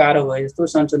अलिकति गाह्रो भयो जस्तो,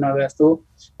 सन्चो नभए जस्तो,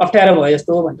 अप्ठ्यारो भयो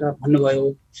जस्तो भनेर भन्नुभयो।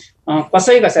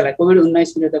 कसैलाई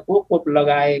कोभिड-19 विरुद्धको खोप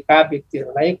लगाएका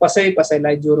व्यक्तिहरूलाई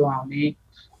कसैलाई ज्वरो आउने,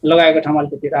 लगाएको ठाउँमा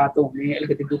अलिकति रातो हुने,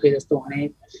 अलिकति दुखे जस्तो हुने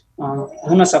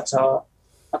हुनसक्छ।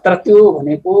 तर त्यो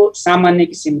भनेको सामान्य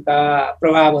किसिमका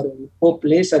प्रभावहरू,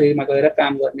 खोपले शरीरमा गएर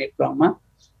काम गर्ने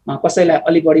क्रममा कसैलाई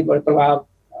अलि बढी प्रभाव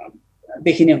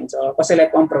देखिने हुन्छ, कसैलाई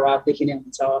कम प्रभाव देखिने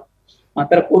हुन्छ।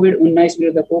 तर कोभिड-19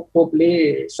 विरुद्धको खोपले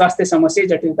स्वास्थ्य समस्या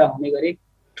जटिलता हुने गरी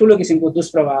ठुलो किसिमको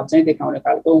दुष्प्रभाव चाहिँ देखाउने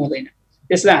खालको हुँदैन।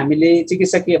 त्यसलाई हामीले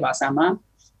चिकित्सकीय भाषामा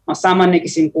सामान्य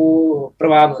किसिमको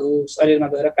प्रभावहरू शरीरमा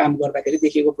गएर काम गर्दाखेरि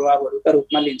देखिएको प्रभावहरूका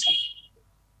रूपमा लिन्छौँ।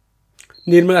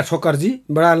 निर्मला ठोक्करजी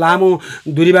बडा लामो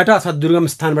दूरीबाट अथवा दुर्गम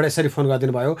स्थानबाट यसरी फोन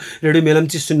गरिदिनु भयो। रेडियो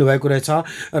मेलम्ची सुन्नुभएको रहेछ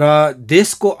र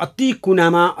देशको अति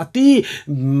कुनामा अति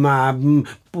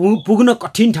पुग्न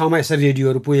कठिन ठाउँमा यसरी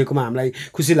रेडियोहरू पुगेकोमा हामीलाई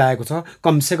खुसी लागेको छ।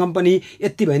 कमसेकम पनि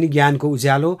यति भयो नि ज्ञानको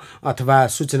उज्यालो अथवा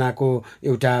सूचनाको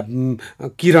एउटा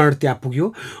किरण त्यहाँ पुग्यो,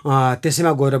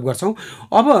 त्यसैमा गौरव गर्छौँ।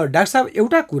 अब डाक्टर साहब,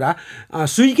 एउटा कुरा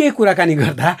सुईकै कुराकानी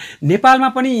गर्दा नेपालमा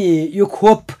पनि यो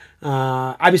खोप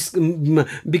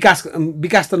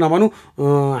विकास त नभनौँ,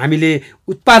 हामीले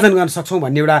उत्पादन गर्न सक्छौँ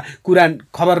भन्ने एउटा कुरा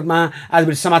खबरमा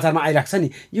आजभोलि समाचारमा आइरहेको छ नि,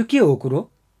 यो के हो कुरो?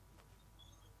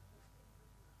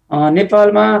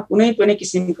 नेपालमा कुनै पनि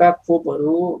किसिमका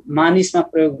खोपहरू, मानिसमा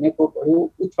प्रयोग हुने खोपहरू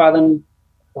उत्पादन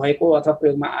भएको अथवा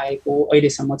प्रयोगमा आएको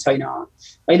अहिलेसम्म छैन।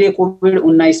 अहिले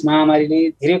कोभिड-19 महामारीले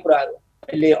धेरै कुराहरू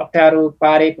अहिले अप्ठ्यारो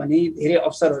पारे पनि धेरै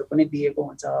अवसरहरू पनि दिएको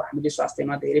हुन्छ। हामीले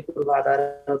स्वास्थ्यमा धेरै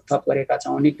पूर्वाधारहरू थप गरेका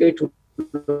छौँ, निकै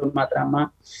ठुलो मात्रामा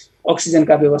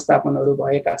अक्सिजनका व्यवस्थापनहरू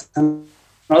भएका छन्,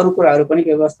 अरू कुराहरू पनि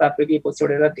व्यवस्थापकीय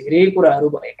छोडेर धेरै कुराहरू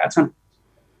भएका छन्।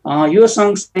 यो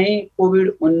सँगसँगै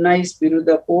कोभिड-19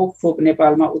 विरुद्धको खोप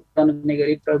नेपालमा उत्पादन हुने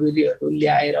गरी प्रविधिहरू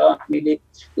ल्याएर हामीले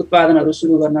उत्पादनहरू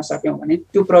सुरु गर्न सक्यौँ भने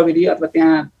त्यो प्रविधि अथवा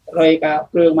त्यहाँ रहेका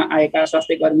प्रयोगमा आएका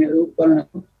स्वास्थ्य कर्मीहरू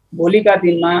उपकरणहरू भोलिका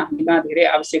दिनमा हामीमा धेरै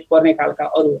आवश्यक पर्ने खालका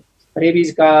अरू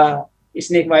रेबिजका,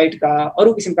 स्नेक बाइटका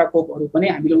अरू किसिमका खोपहरू पनि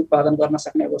हामीले उत्पादन गर्न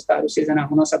सक्ने अवस्थाहरू सिर्जना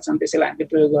हुन सक्छन्। त्यसैलाई हामीले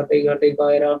प्रयोग गर्दै गर्दै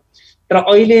गएर तर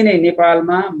अहिले नै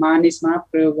नेपालमा मानिसमा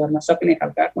प्रयोग गर्न सक्ने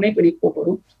खालका कुनै पनि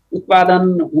खोपहरू उत्पादन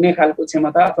हुने खालको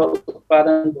क्षमता अथवा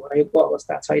उत्पादन भएको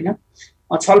अवस्था छैन।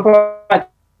 छलफलमा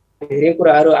धेरै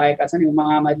कुराहरू आएका छन्, यो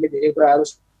महामारीले धेरै कुराहरू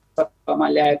सत्तामा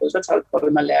ल्याएको छ,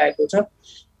 छलफलमा ल्याएको छ।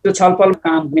 त्यो छलफल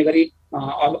काम हुने गरी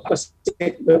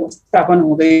व्यवस्थापन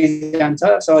हुँदै जान्छ,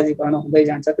 सहजीकरण हुँदै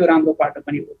जान्छ, त्यो राम्रो पाटो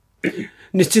पनि हो।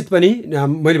 निश्चित पनि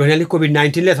मैले भनिहालेँ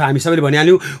कोभिड-19ले अथवा हामी सबैले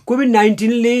भनिहाल्यौँ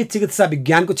कोभिड-19ले चिकित्सा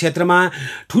विज्ञानको क्षेत्रमा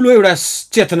ठुलो एउटा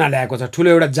चेतना ल्याएको छ, ठुलो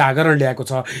एउटा जागरण ल्याएको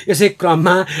छ। यसै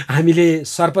क्रममा हामीले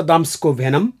सर्पदंशको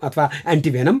भेनम अथवा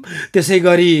एन्टिभेनम, त्यसै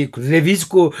गरी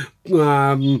रेबिजको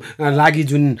लागि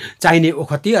जुन चाहिने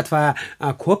ओखती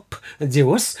अथवा खोप जे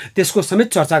होस् त्यसको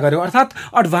समेत चर्चा गऱ्यौँ। अर्थात्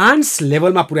एडभान्स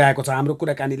लेभलमा पुर्याएको छ हाम्रो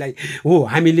कुराकानीलाई। हो,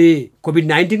 हामीले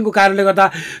कोभिड-19को कारणले गर्दा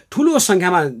ठुलो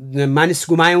सङ्ख्यामा मानिस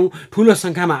गुमायौँ, ठुलो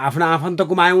सङ्ख्यामा आफ्ना आफन्त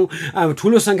गुमायौँ,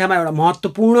 ठुलो सङ्ख्यामा एउटा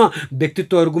महत्त्वपूर्ण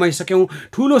व्यक्तित्वहरू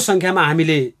गुमाइसक्यौँ, ठुलो सङ्ख्यामा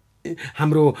हामीले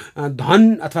हाम्रो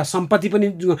धन अथवा सम्पत्ति पनि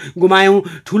गुमायौँ।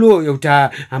 ठुलो एउटा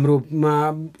हाम्रो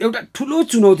एउटा ठुलो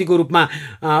चुनौतीको रूपमा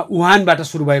वुहानबाट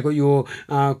सुरु भएको यो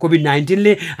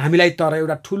कोभिड-19ले हामीलाई तर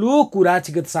एउटा ठुलो कुरा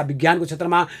चिकित्सा विज्ञानको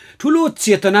क्षेत्रमा ठुलो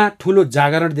चेतना, ठुलो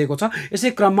जागरण दिएको छ। यसै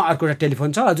क्रममा अर्को एउटा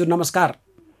टेलिफोन छ। हजुर नमस्कार।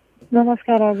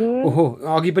 नमस्कार हजुर। ओहो,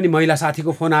 अघि पनि महिला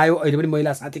साथीको फोन आयो, अहिले पनि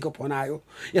महिला साथीको फोन आयो।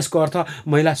 यसको अर्थ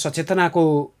महिला सचेतनाको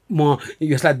म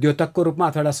यसलाई द्योतकको रूपमा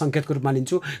अथवा एउटा सङ्केतको रूपमा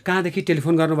लिन्छु। कहाँदेखि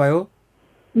टेलिफोन गर्नुभयो?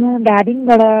 म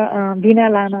धादिङबाट बिना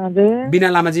लामा हजुर। बिना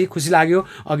लामाजी, खुसी लाग्यो।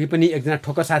 अघि पनि एकजना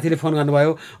ठोक्कर साथीले फोन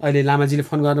गर्नुभयो, अहिले लामाजीले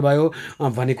फोन गर्नुभयो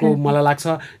भनेको मलाई लाग्छ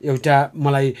एउटा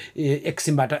मलाई एक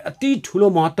किसिमबाट अति ठुलो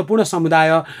महत्त्वपूर्ण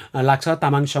समुदाय लाग्छ।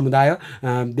 तामाङ समुदाय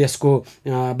देशको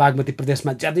बागमती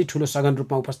प्रदेशमा ज्यादै ठुलो सघन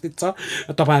रूपमा उपस्थित छ।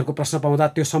 तपाईँहरूको प्रश्न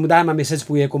पाउँदा त्यो समुदायमा मेसेज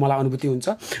पुगेको मलाई अनुभूति हुन्छ।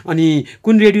 अनि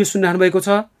कुन रेडियो सुनिरहनु भएको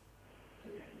छ?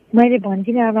 मैले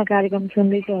भन्छिनामा कार्यक्रम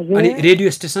सुन्दैछु हजुर। अनि रेडियो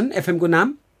स्टेसन एफएमको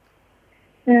नाम?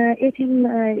 एफएम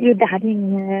यो धादिङ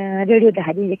रेडियो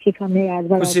धादिङ एकैछिन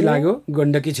यादबाट। खुसी लाग्यो।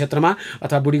 गण्डकी क्षेत्रमा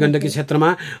अथवा बुढी गण्डकी क्षेत्रमा,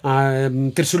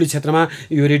 त्रिशुली क्षेत्रमा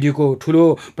यो रेडियोको ठुलो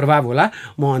प्रभाव होला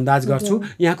म अन्दाज गर्छु।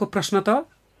 यहाँको प्रश्न त?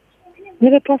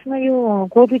 मेरो प्रश्न यो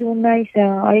कोभिड-19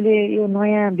 अहिले यो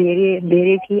नयाँ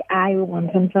भेरिएन्ट आयो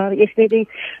भन्छन् सर, यसले चाहिँ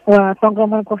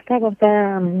सङ्क्रमण कस्ता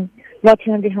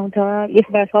लक्षण देखाउँछ,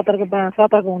 यसबाट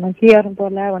सतर्क हुन के गर्नु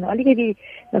पर्ला भनेर अलिकति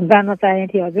जान्न चाहेको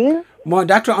थिएँ हजुर। म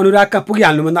डाक्टर अनुरागका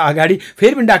पुगिहाल्नुभन्दा अगाडि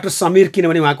फेरि पनि डाक्टर समीर,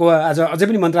 किनभने उहाँको आज अझै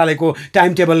पनि मन्त्रालयको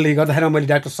टाइम टेबलले गर्दाखेरि मैले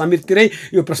डाक्टर समीरतिरै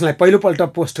यो प्रश्नलाई पहिलोपल्ट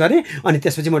पोस्ट गरेँ। अनि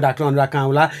त्यसपछि म डाक्टर अनुराग कहाँ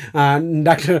आउला।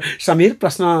 डाक्टर समीर,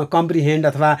 प्रश्न कम्प्रिहेन्ड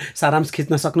अथवा सारांश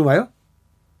खिच्न सक्नुभयो?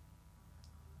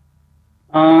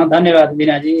 धन्यवाद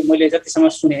बिनाजी। मैले जतिसम्म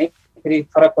सुने फेरि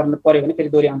फरक पर्नु पर्यो भने फेरि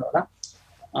दोहोऱ्याउनु होला।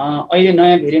 अहिले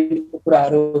नयाँ भेरिएन्टको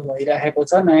कुराहरू भइरहेको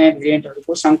छ। नयाँ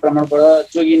भेरिएन्टहरूको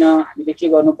सङ्क्रमणबाट जोगिन हामीले के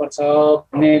गर्नुपर्छ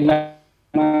भन्ने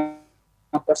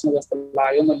प्रश्न जस्तो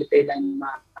लाग्यो। मैले त्यही लाइनमा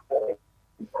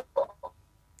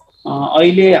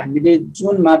अहिले हामीले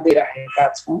जुन मान्दैरहेका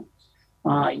छौँ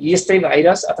यस्तै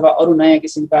भाइरस अथवा अरू नयाँ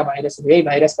किसिमका भाइरसहरू, यही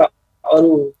भाइरसका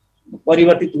अरू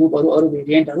परिवर्तित रूपहरू, अरू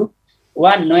भेरिएन्टहरू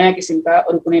वा नयाँ किसिमका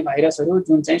अरू कुनै भाइरसहरू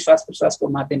जुन चाहिँ श्वास प्रश्वासको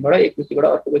माध्यमबाट एक व्यक्तिबाट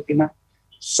अर्को व्यक्तिमा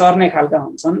सर्ने खालका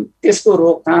हुन्छन्, त्यसको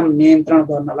रोकथाम नियन्त्रण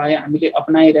गर्नलाई हामीले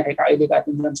अपनाइरहेका अहिलेका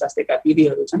जुन जनस्वास्थ्यका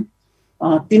विधिहरू छन्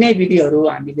तिनै विधिहरू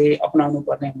हामीले अपनाउनु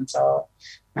पर्ने हुन्छ।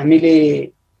 हामीले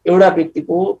एउटा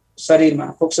व्यक्तिको शरीरमा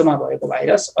फोक्सोमा भएको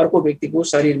भाइरस अर्को व्यक्तिको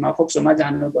शरीरमा फोक्सोमा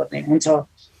जानुपर्ने हुन्छ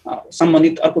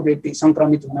सम्बन्धित अर्को व्यक्ति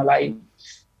सङ्क्रमित हुनलाई।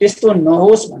 त्यस्तो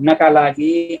नहोस् भन्नका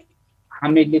लागि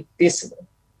हामीले त्यस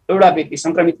एउटा व्यक्ति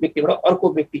सङ्क्रमित व्यक्तिबाट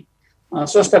अर्को व्यक्ति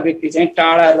स्वस्थ व्यक्ति चाहिँ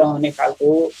टाढा रहने खालको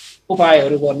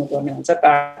उपायहरू गर्नुपर्ने हुन्छ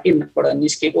ताकि नाकबाट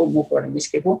निस्केको, मुखबाट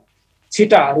निस्केको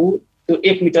छिटाहरू त्यो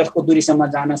 1 मिटरको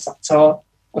दूरीसम्म जान सक्छ,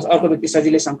 अर्को व्यक्ति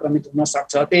सजिलै सङ्क्रमित हुन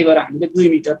सक्छ। त्यही भएर हामीले 2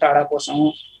 मिटर टाढा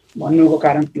बसौँ भन्नुको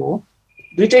कारण त्यो हो।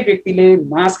 दुईटै व्यक्तिले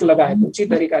मास्क लगाएको, उचित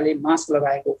तरिकाले मास्क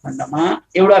लगाएको खण्डमा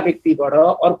एउटा व्यक्तिबाट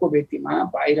अर्को व्यक्तिमा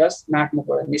भाइरस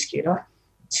नाकमुखबाट निस्किएर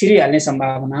छिरिहाल्ने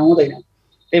सम्भावना हुँदैन।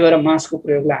 त्यही भएर मास्कको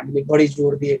प्रयोगलाई हामीले बढी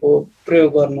जोड दिएको,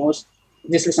 प्रयोग गर्नुहोस्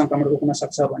जसले सङ्क्रमण रोक्न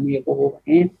सक्छ भनिएको हो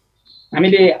भने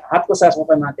हामीले हातको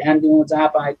सरसफाइमा ध्यान दिउँ, जहाँ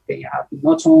पाए त्यही हात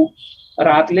नछौँ र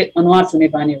हातले अनुहार छुने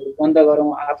पानीहरू बन्द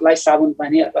गरौँ, हातलाई साबुन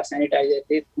पानी अथवा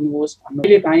सेनिटाइजरले धुनुहोस् भन्नु।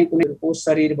 अहिले काहीँ कुनैको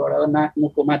शरीरबाट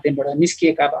नाकमुखको माध्यमबाट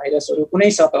निस्किएका भाइरसहरू कुनै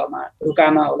सतहमा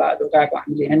ढोकामा होला, ढोकाको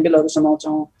हामीले ह्यान्डलहरू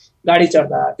समाउँछौँ, गाडी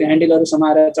चढ्दा त्यो ह्यान्डलहरू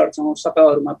समाएर चढ्छौँ,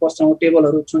 सतहहरूमा बस्छौँ,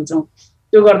 टेबलहरू छुन्छौँ,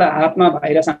 त्यो गर्दा हातमा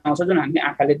भाइरस आउँछ जुन हामीले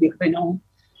आँखाले देख्दैनौँ।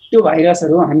 त्यो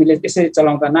भाइरसहरू हामीले त्यसरी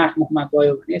चलाउँदा नाकमुखमा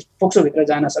गयो भने फोक्सोभित्र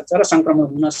जान सक्छ र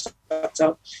सङ्क्रमण हुन सक्छ।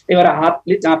 त्यही भएर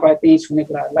हातले जहाँ पाए त्यहीँ छुने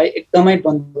कुराहरूलाई एकदमै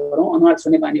बन्द गरौँ, अनुहार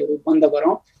छुने पानीहरू बन्द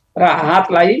गरौँ र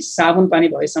हातलाई साबुन पानी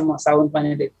भएसम्म साबुन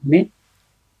पानीले धुने,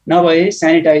 नभए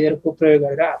सेनिटाइजरको प्रयोग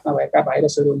गरेर हातमा भएका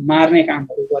भाइरसहरू मार्ने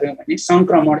कामहरू गऱ्यौँ भने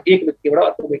सङ्क्रमण एक व्यक्तिबाट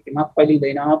अर्को व्यक्तिमा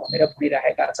फैलिँदैन भनेर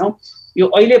भनिरहेका छौँ। यो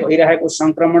अहिले भइरहेको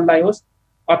सङ्क्रमणलाई होस्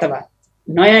अथवा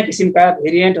नयाँ किसिमका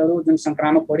भेरिएन्टहरू जुन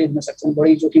सङ्क्रामक बढी हुन सक्छन्,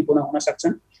 बढी जोखिमपूर्ण हुन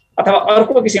सक्छन्, अथवा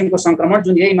अर्को किसिमको सङ्क्रमण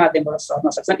जुन यही माध्यमबाट सर्न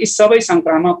सक्छन्, यी सबै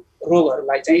सङ्क्रामक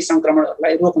रोगहरूलाई चाहिँ, यी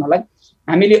सङ्क्रमणहरूलाई रोक्नलाई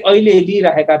हामीले अहिले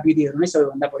लिइरहेका विधिहरू नै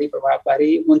सबैभन्दा बढी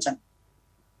प्रभावकारी हुन्छन्।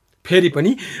 फेरि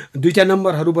पनि दुईटा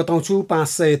नम्बरहरू बताउँछु,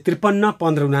 553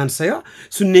 1599,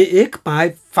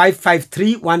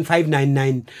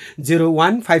 0155315599,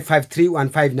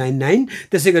 0155315599,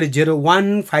 त्यसै गरी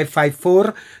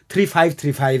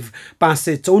 0155435535,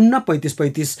 554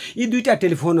 3535। यी दुईटा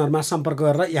टेलिफोनहरूमा सम्पर्क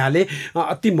गरेर यहाँले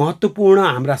अति महत्त्वपूर्ण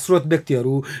हाम्रा स्रोत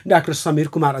व्यक्तिहरू डाक्टर समीर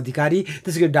कुमार अधिकारी,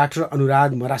 त्यसै गरी डाक्टर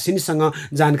अनुराग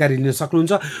मरासिनीसँग जानकारी लिन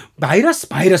सक्नुहुन्छ।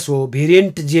 भाइरस हो,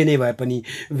 भेरिएन्ट जे नै भए पनि,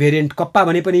 भेरिएन्ट कप्पा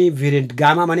भने पनि, भेरिएन्ट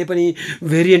गामा भने पनि,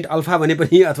 भेरिएन्ट अल्फा भने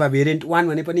पनि, अथवा भेरिएन्ट 1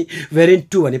 भने पनि, भेरिएन्ट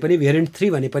 2 भने पनि, भेरिएन्ट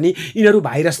 3 भने पनि, यिनीहरू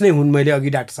भाइरस नै हुन्। मैले अघि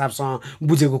डाक्टर साहबसँग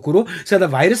बुझेको कुरो सदा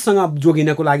भाइरससँग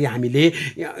जोगिनको लागि हामीले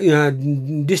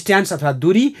डिस्टेन्स अथवा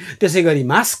दूरी, त्यसै गरी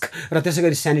मास्क र त्यसै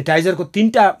गरी सेनिटाइजरको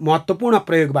 3टा महत्त्वपूर्ण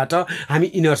प्रयोगबाट हामी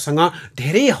यिनीहरूसँग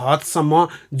धेरै हदसम्म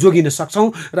जोगिन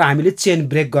सक्छौँ र हामीले चेन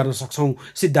ब्रेक गर्न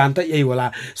सक्छौँ। सिद्धान्त यही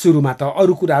होला। सुरुमा त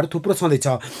अरू कुराहरू थुप्रो छँदैछ।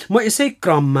 म यसै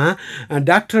क्रममा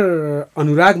डाक्टर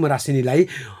अनुराग मरासिनीलाई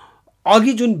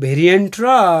अघि जुन भेरिएन्ट र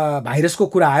भाइरसको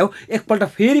कुरा आयो एकपल्ट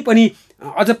फेरि पनि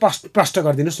अझ प्रष्ट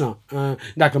गरिदिनुहोस् न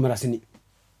डाक्टर मरासिनी।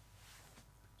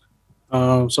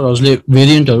 सर, हजुरले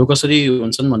भेरिएन्टहरू कसरी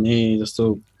हुन्छन् भन्ने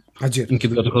जस्तो हजुर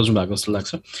इङ्कित गर्न खोज्नु भएको जस्तो लाग्छ।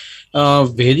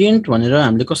 भेरिएन्ट भनेर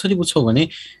हामीले कसरी बुझ्छौँ भने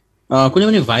कुनै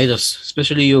पनि भाइरस,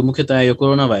 स्पेसली यो मुख्यतया यो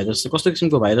कोरोना भाइरस कस्तो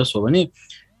किसिमको भाइरस हो भने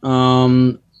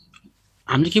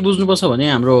हामीले के बुझ्नुपर्छ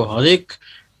भने हाम्रो हरेक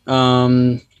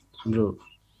हाम्रो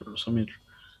डाक्टर समीर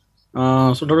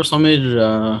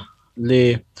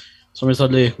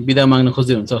सरले बिदा माग्न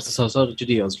खोज्दै हुन्छ जस्तो छ सर।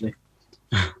 एकचोटि हजुरले।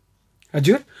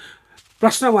 हजुर,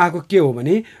 प्रश्न उहाँको के हो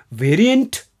भने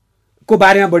भेरिएन्टको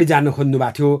बारेमा बढी जान्न खोज्नु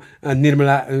भएको थियो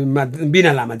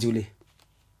बिना लामाज्यूले।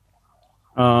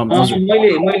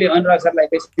 मैले अनुराग सरलाई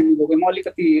म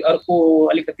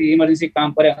अलिकति इमर्जेन्सी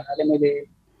काम पऱ्यो हुनाले मैले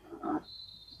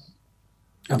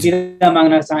बिदा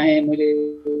माग्न चाहेँ। मैले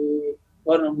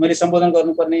सम्बोधन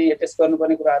गर्नुपर्ने, टेस्ट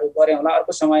गर्नुपर्ने कुराहरू गरेँ होला।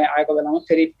 अर्को समय आएको बेलामा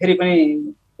फेरि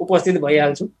पनि उपस्थित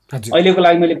भइहाल्छु। अहिलेको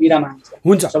लागि मैले बिदा माग्छु।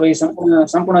 हुन्छ, सबै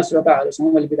सम्पूर्ण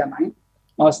श्रोताहरूसँग मैले बिदा मागेँ।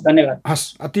 हस्, धन्यवाद।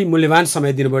 हस्, अति मूल्यवान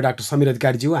समय दिनुभयो डाक्टर समीर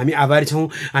अधिकारीज्यू। हामी आभारी छौँ।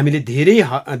 हामीले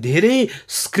धेरै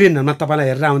स्क्रिनहरूमा तपाईँलाई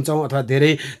हेरेर हुन्छौँ अथवा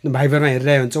धेरै भाइबरमा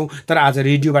हेरिरहेका हुन्छौँ, तर आज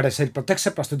रेडियोबाट यसरी प्रत्यक्ष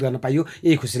प्रस्तुत गर्न पाइयो,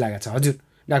 यही खुसी लागेको छ। हजुर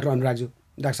डाक्टर अनुरागज्यू।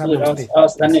 डाक्टर साहब नमस्ते।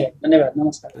 धन्यवाद,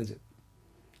 नमस्कार।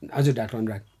 हजुर डाक्टर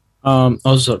अनुराग।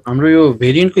 हजुर सर, हाम्रो यो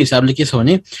भेरिएन्टको हिसाबले के छ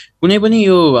भने कुनै पनि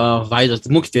यो भाइरस,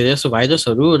 मुख्य धेरै जस्तो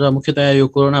भाइरसहरू र मुख्यतया यो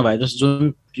कोरोना भाइरस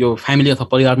जुन यो फ्यामिली अथवा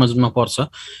परिवारमा जुनमा पर्छ,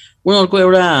 उनीहरूको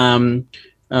एउटा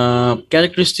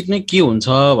क्यारेक्टरिस्टिक नै के हुन्छ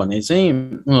भने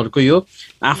चाहिँ उनीहरूको यो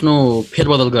आफ्नो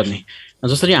फेरबदल गर्ने।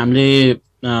 जसरी हामीले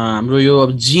हाम्रो यो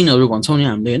अब जिनहरू भन्छौँ नि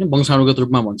हामीले होइन, वंशानुगत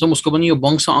रूपमा भन्छौँ, उसको पनि यो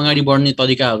वंश अगाडि बढ्ने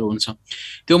तरिकाहरू हुन्छ।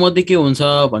 त्यो मध्ये के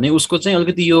हुन्छ भने उसको चाहिँ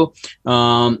अलिकति यो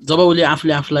जब उसले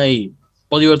आफूलाई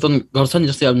परिवर्तन गर्छ नि,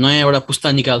 जस्तै अब नयाँ एउटा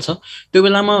पुस्ता निकाल्छ, त्यो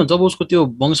बेलामा जब उसको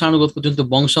त्यो वंशानुगतको जुन त्यो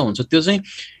वंश हुन्छ त्यो चाहिँ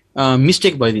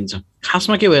मिस्टेक भइदिन्छ।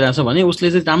 खासमा के भइरहेछ भने उसले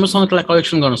चाहिँ राम्रोसँग त्यसलाई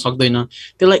करेक्सन गर्न सक्दैन।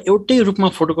 त्यसलाई एउटै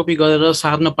रूपमा फोटोकपी गरेर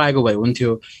सार्न पाएको भए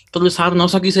हुन्थ्यो। तर सार्न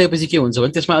नसकिसकेपछि के हुन्छ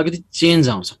भने त्यसमा अलिकति चेन्ज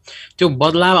आउँछ। त्यो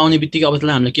बदलाव आउने बित्तिकै अब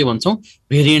त्यसलाई हामीले के भन्छौँ,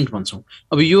 भेरिएन्ट भन्छौँ।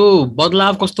 अब यो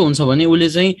बदलाव कस्तो हुन्छ भने उसले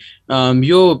चाहिँ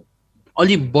यो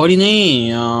अलि बढी नै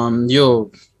यो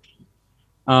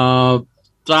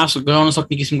त्रास गराउन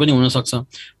सक्ने किसिमको नि हुनसक्छ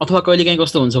अथवा कहिलेकाहीँ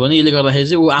कस्तो हुन्छ भने यसले गर्दाखेरि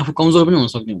चाहिँ ऊ आफू कमजोर पनि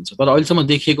हुनसक्ने हुन्छ तर अहिलेसम्म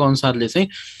देखिएको अनुसारले चाहिँ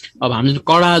अब हामीले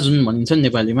कडा जुन भनिन्छ नि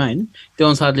नेपालीमा होइन त्यो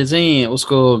अनुसारले चाहिँ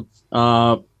उसको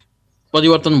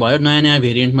परिवर्तन भयो नयाँ नयाँ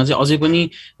भेरिएन्टमा चाहिँ अझै पनि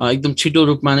एकदम छिटो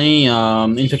रूपमा नै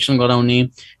इन्फेक्सन गराउने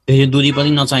धेरै दूरी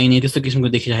पनि नचाहिने त्यस्तो किसिमको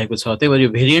देखिरहेको छ त्यही भएर यो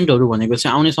भेरिएन्टहरू भनेको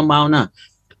चाहिँ आउने सम्भावना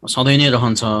सधैँ नै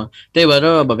रहन्छ त्यही भएर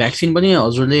अब भ्याक्सिन पनि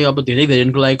हजुरले अब धेरै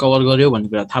भेरिएन्टको लागि कभर गर्यो भन्ने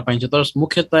कुरा थाहा पाइन्छ तर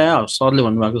मुख्यतया सरले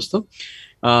भन्नुभएको जस्तो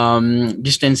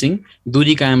डिस्टेन्सिङ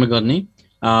दूरी कायम गर्ने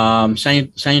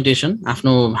सेनिटेसन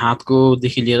आफ्नो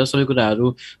हातकोदेखि लिएर सबै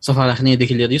कुराहरू सफा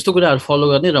राख्नेदेखि लिएर यस्तो कुराहरू फलो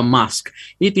गर्ने र मास्क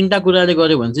यी तीनटा कुराले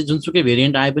गर्यो भने चाहिँ जुनसुकै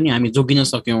भेरिएन्ट आए पनि हामी जोगिन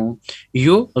सक्यौँ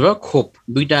यो र खोप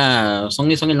दुईटा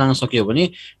सँगै लान सक्यो भने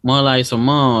मलाई लागेसम्म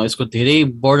यसको धेरै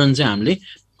बर्डन चाहिँ हामीले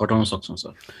घटाउन सक्छौँ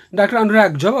सर डाक्टर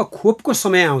अनुराग जब खोपको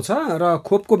समय आउँछ र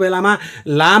खोपको बेलामा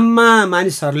लाममा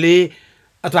मानिसहरूले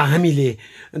अथवा हामीले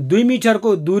 2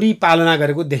 मिटरको दूरी पालना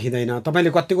गरेको देखिँदैन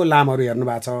तपाईँले कतिको लामहरू हेर्नु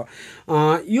भएको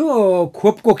छ यो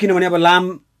खोपको किनभने अब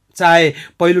लाम चाहे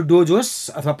पहिलो डोज होस्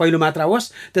अथवा पहिलो मात्रा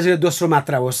होस् त्यसैले दोस्रो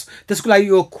मात्रा होस् त्यसको लागि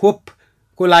यो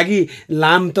खोपको लागि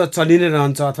लाम त चलि नै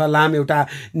रहन्छ अथवा लाम एउटा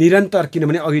निरन्तर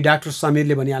किनभने अघि डाक्टर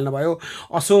समीरले भनिहाल्नुभयो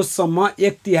असोजसम्म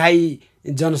 1/3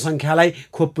 जनसङ्ख्यालाई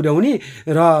खोप पुर्याउने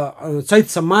र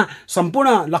चैतसम्म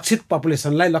सम्पूर्ण लक्षित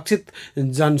पपुलेसनलाई लक्षित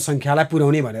जनसङ्ख्यालाई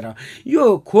पुर्याउने भनेर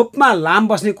यो खोपमा लाम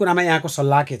बस्ने कुरामा यहाँको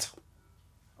सल्लाह के छ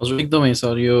हजुर एकदमै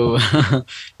सर यो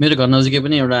मेरो घर नजिकै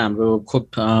पनि एउटा हाम्रो खोप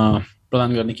प्रदान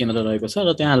गर्ने केन्द्र रहेको छ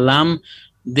र त्यहाँ लाम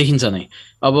देखिन्छ नै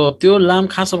अब त्यो लाम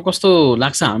खास अब कस्तो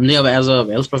लाग्छ हामीले अब एज अ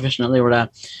हेल्थ प्रोफेसनल एउटा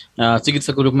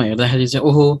चिकित्सकको रूपमा हेर्दाखेरि चाहिँ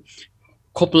ओहो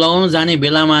खोप लगाउन जाने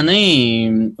बेलामा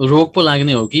नै रोग पो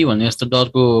लाग्ने हो कि भन्ने जस्तो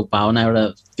डरको भावना एउटा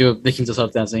त्यो देखिन्छ सर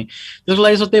त्यहाँ चाहिँ त्यसको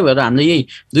लागि सर त्यही भएर हामीले यही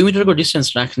 2 मिटरको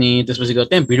डिस्टेन्स राख्ने त्यसपछि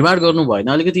त्यहाँ भिडभाड गर्नु भएन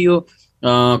अलिकति यो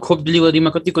खोप डेलिभरीमा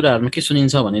कति कुराहरूमा के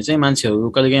सुनिन्छ भने चाहिँ मान्छेहरू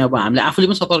कहिलेकाहीँ अब हामीले आफूले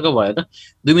पनि सतर्क भएर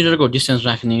 2 मिटरको डिस्टेन्स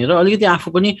राख्ने र अलिकति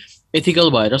आफू पनि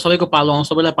एथिकल भएर सबैको पालो आउँछ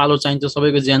सबैलाई पालो चाहिन्छ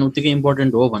सबैको ज्यान उत्तिकै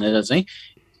इम्पोर्टेन्ट हो भनेर चाहिँ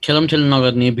ठेलमठेल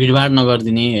नगर्ने भिडभाड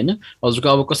नगरिदिने होइन हजुरको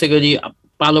अब कसै गरी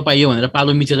पालो पाइयो भनेर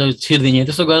पालो मिचेर छिर्दिने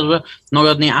त्यस्तो गरेर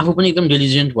नगर्ने आफू पनि एकदम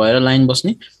डिलिजेन्ट भएर लाइन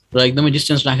बस्ने र एकदमै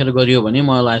डिस्टेन्स राखेर गरियो भने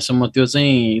मलाई लागेसम्म त्यो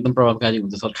चाहिँ एकदम प्रभावकारी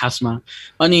हुन्छ सर खासमा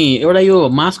अनि एउटा यो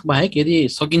मास्क बाहेक यदि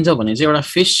सकिन्छ भने चाहिँ एउटा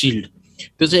फेस सिल्ड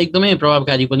त्यो चाहिँ एकदमै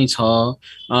प्रभावकारी पनि छ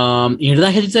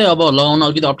हिँड्दाखेरि चाहिँ अब लगाउन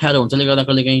अलिकति अप्ठ्यारो हुन्छले गर्दा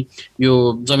कहिलेकाहीँ यो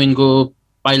जमिनको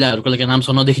पाइलाहरूको लागि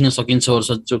राम्रोसँग नदेखिन सकिन्छ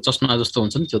चस्मा जस्तो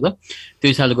हुन्छ नि त्यो त त्यो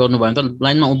हिसाबले गर्नु भयो भने त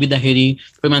लाइनमा उभिँदाखेरि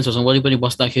कोही मान्छेहरूसँग वरिपरि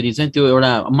बस्दाखेरि चाहिँ त्यो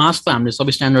एउटा मास्क त हामीले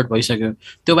सबै स्ट्यान्डर्ड भइसक्यो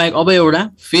त्यो बाहेक अब एउटा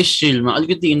फेस सिल्डमा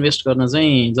अलिकति इन्भेस्ट गर्न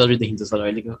चाहिँ जरुरी देखिन्छ सर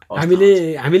अहिलेको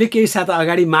हामीले केही साता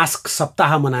अगाडि मास्क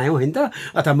सप्ताह मनायौँ होइन त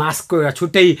अथवा मास्कको एउटा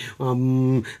छुट्टै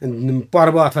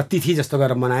पर्व अथवा तिथि जस्तो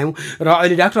गरेर मनायौँ र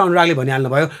अहिले डाक्टर अनुरागले भनिहाल्नु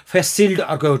भयो फेस सिल्ड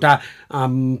अर्को एउटा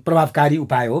प्रभावकारी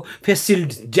उपाय हो फेस सिल्ड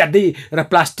ज्यादै र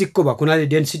प्लास्टिकको भएको हुनाले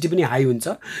डेन्सिटी पनि हाई हुन्छ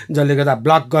जसले गर्दा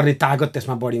ब्लक गर्ने तागत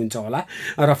त्यसमा बढी हुन्छ होला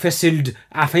र फेस सिल्ड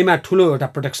आफैमा ठुलो एउटा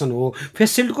प्रोटेक्सन हो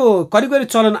फेस सिल्डको करिब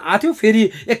चलन आथ्यो फेरि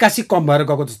 81 कम भएर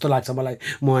गएको जस्तो लाग्छ मलाई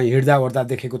म हिँड्दा ओर्दा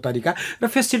देखेको तरिका र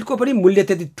फेस सिल्डको पनि मूल्य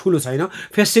त्यति ठुलो छैन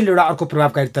फेस सिल्ड एउटा अर्को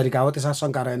प्रभावकारी तरिका हो त्यसमा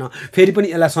शङ्का रहेन फेरि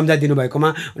पनि यसलाई सम्झाइदिनु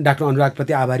भएकोमा डाक्टर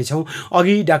अनुरागप्रति आभारी छौँ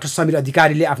अघि डाक्टर समीर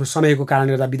अधिकारीले आफ्नो समयको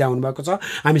कारणले गर्दा बिदा हुनुभएको छ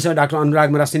हामीसँग डाक्टर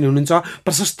अनुराग मरासिनी हुनुहुन्छ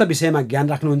प्रशस्त विषयमा ज्ञान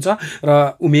राख्नुहुन्छ र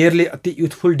उमेरले अति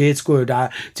युथफुल डेजको एउटा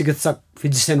चिकित्सक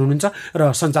फिजिसियन हुनुहुन्छ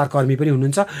र सञ्चारकर्मी पनि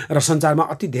हुनुहुन्छ र सञ्चारमा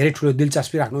अति धेरै ठुलो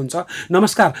दिलचस्पी राख्नुहुन्छ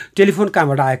नमस्कार टेलिफोन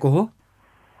कहाँबाट आएको हो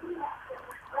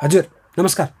हजुर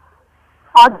नमस्कार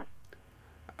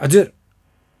हजुर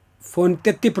फोन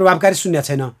त्यति प्रभावकारी सुन्ने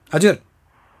छैन हजुर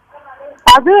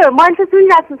मैले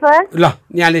सुनिरहेको छु सर ल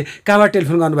यहाँले कहाँबाट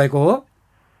टेलिफोन गर्नुभएको हो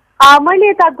मैले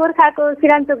यता गोर्खाको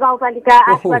सिरान्चोक गाउँपालिका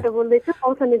 8 बाट बोल्दैछु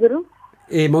मौसमी गुरुङ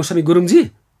ए मौसमी गुरुङजी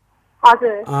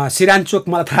हजुर सिरान्चोक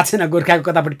मलाई थाहा छैन गोर्खाको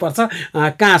कतापट्टि पर्छ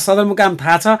कहाँ सदरमुकाम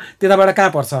थाहा छ त्यताबाट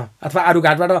कहाँ पर्छ अथवा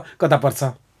आरुघाटबाट कता पर्छ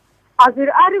हजुर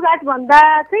आरुघाट भन्दा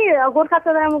चाहिँ गोर्खा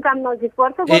सदरमुकाम नजिक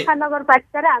पर्छ गोर्खा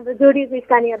नगरपालिका र हाम्रो जोडिएको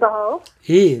स्थानीय तह हो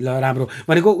ए ल राम्रो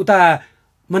भनेको उता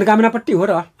मनोकामनापट्टि हो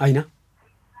र होइन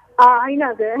होइन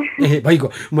हजुर ए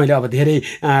भइगयो मैले अब धेरै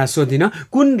सोधिनँ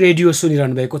कुन रेडियो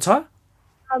सुनिरहनु भएको छ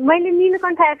मैले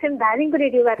नीलकण्ठ एफएम धादिङको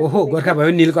रेडियोबाट ओहो गोर्खा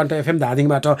भयो नीलकण्ठ एफएम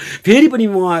धादिङबाट फेरि पनि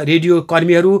म रेडियो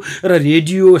कर्मीहरू र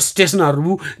रेडियो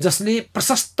स्टेसनहरू जसले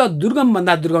प्रशस्त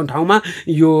दुर्गमभन्दा दुर्गम ठाउँमा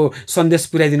यो सन्देश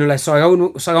पुर्याइदिनुलाई सघाउनु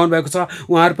भएको छ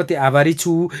उहाँहरूप्रति आभारी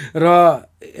छु र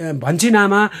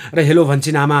भन्छिनामा र हेलो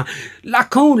भन्छिनामा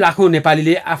लाखौँ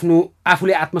नेपालीले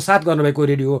आफूले आत्मसात गर्नुभएको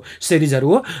रेडियो सिरिजहरू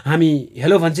हो। हामी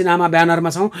हेलो भन्छिनामा ब्यानरमा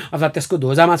छौँ अथवा त्यसको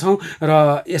ध्वजामा छौँ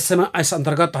र यस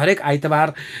अन्तर्गत हरेक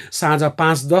आइतबार साँझ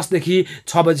 5:10 देखि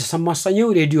 6 बजीसम्म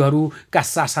सयौँ रेडियोहरूका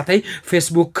साथसाथै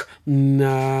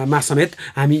फेसबुकमा समेत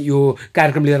हामी यो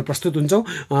कार्यक्रम लिएर प्रस्तुत हुन्छौँ।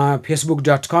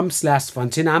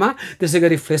 facebook.com/भन्छिनामा, त्यसै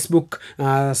गरी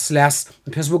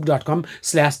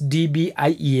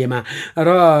facebook.com/dbiea र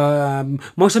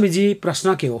मौसमीजी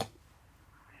प्रश्न के हो?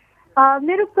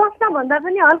 मेरो प्रश्न भन्दा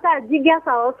पनि हल्का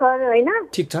जिज्ञासा हो सर, होइन?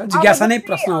 ठिक छ, जिज्ञासा नै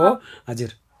प्रश्न हो। हजुर,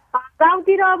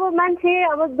 गाउँतिर अब मान्छे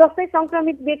अब जस्तै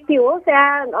संक्रमित व्यक्ति होस्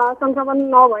या संक्रमण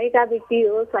नभएका व्यक्ति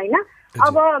होस्, होइन,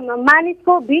 अब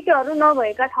मानिसको भिडहरू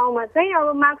नभएका ठाउँमा चाहिँ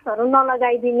अब मास्कहरू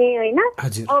नलगाइदिने, होइन,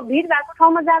 अब भिड भएको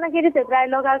ठाउँमा जाँदाखेरि चाहिँ प्रायः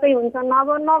लगाएकै हुन्छन्। अब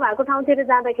नभएको ठाउँतिर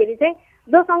जाँदाखेरि चाहिँ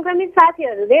जो संक्रमित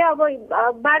साथीहरूले अब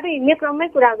बाटो हिँड्ने क्रममै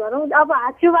कुरा गरौँ, अब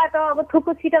हाच्छुबाट अब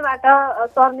थुक्को छिटोबाट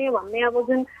सर्ने भन्ने अब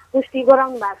जुन पुष्टि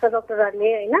गराउनु भएको छ डक्टरहरूले,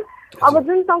 होइन, अब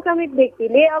जुन संक्रमित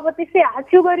व्यक्तिले अब त्यस्तै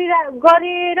हाच्छु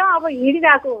गरेर अब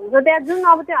हिँडिरहेको हुन्छ, त्यहाँ जुन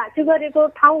अब त्यो हाच्छु गरेको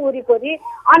ठाउँ वरिपरि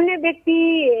अन्य व्यक्ति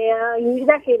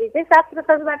हिँड्दाखेरि चाहिँ श्वास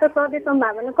प्रश्वासबाट सर्ने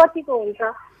सम्भावना कतिको हुन्छ?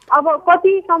 अब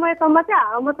कति समयसम्म चाहिँ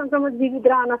हावामा संक्रमण जीवित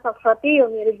रहन सक्छ? त्यही हो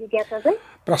मेरो जिज्ञासा चाहिँ।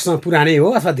 प्रश्न पुरानै हो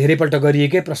अथवा धेरैपल्ट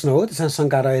गरिएकै प्रश्न हो, त्यसमा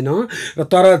शङ्का रहेन। र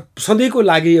तर सधैँको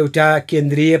लागि एउटा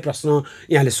केन्द्रीय प्रश्न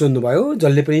यहाँले सोध्नुभयो,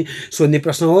 जसले पनि सोध्ने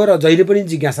प्रश्न हो र जहिले पनि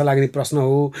जिज्ञासा लाग्ने प्रश्न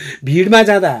हो। भिडमा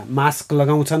जाँदा मास्क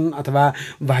लगाउँछन् अथवा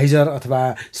भाइजर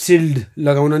अथवा सिल्ड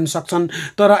लगाउन पनि सक्छन्,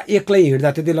 तर एक्लै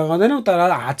हिँड्दा त्यति लगाउँदैनौँ।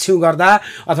 तर हाच्छिउँ गर्दा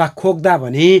अथवा खोक्दा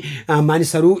भने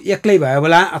मानिसहरू एक्लै भयो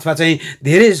होला अथवा चाहिँ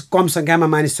धेरै कम सङ्ख्यामा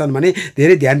मानिस छन् भने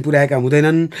धेरै ध्यान पुर्याएका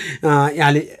हुँदैनन्।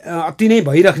 यहाँले अति नै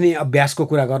भइराख्ने अभ्यासको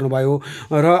कुरा गर्नुभयो।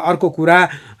 र अर्को कुरा,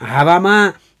 हावामा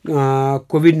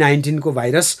कोभिड-19 को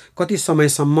भाइरस कति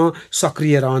समयसम्म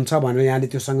सक्रिय रहन्छ भनेर यहाँले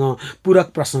त्योसँग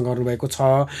पूरक प्रश्न गर्नुभएको छ।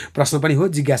 प्रश्न पनि हो,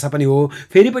 जिज्ञासा पनि हो।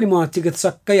 फेरि पनि म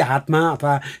चिकित्सककै हातमा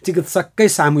अथवा चिकित्सककै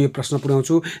सामु यो प्रश्न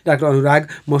पुर्याउँछु। डाक्टर अनुराग,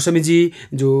 मौसमीजी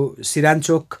जो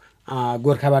सिरानचोक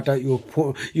गोर्खाबाट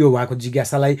यो उहाँको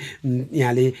जिज्ञासालाई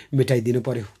यहाँले मेटाइदिनु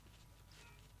पर्यो।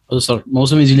 हजुर सर,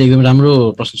 मौसमीजीले एकदम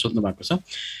राम्रो प्रश्न सोध्नु भएको छ।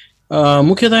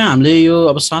 मुख्यतया हामीले यो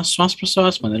अब श्वास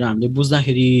प्रश्वास भनेर हामीले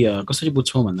बुझ्दाखेरि कसरी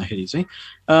बुझ्छौँ भन्दाखेरि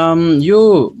चाहिँ यो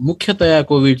मुख्यतया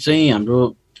कोभिड चाहिँ हाम्रो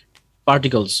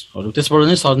पार्टिकल्सहरू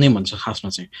त्यसबाट नै सर्ने भन्छ। खासमा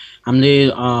चाहिँ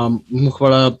हामीले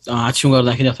मुखबाट हाच्छिउँ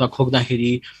गर्दाखेरि अथवा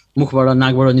खोक्दाखेरि मुखबाट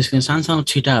नाकबाट निस्किने सानो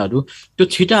छिटाहरू,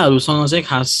 त्यो छिटाहरूसँग चाहिँ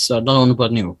खास डराउनु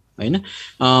पर्ने हो, होइन?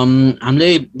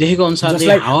 हामीले देखेको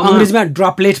अनुसारले अंग्रेजीमा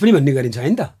ड्रपलेट पनि भन्ने गरिन्छ,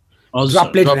 होइन त? हजुर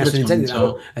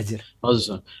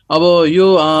सर। अब यो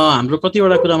हाम्रो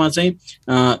कतिवटा कुरामा चाहिँ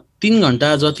 3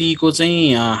 घण्टा जतिको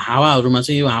चाहिँ हावाहरूमा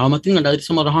चाहिँ यो हावामा 3 घण्टा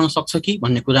जतिसम्म रहन सक्छ कि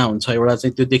भन्ने कुरा हुन्छ। एउटा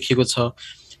चाहिँ त्यो देखिएको छ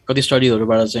कति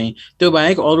स्टडीहरूबाट चाहिँ। त्यो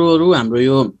बाहेक अरू हाम्रो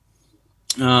यो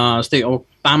जस्तै अब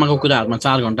तामाको कुराहरूमा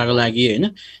 4 घण्टाको लागि,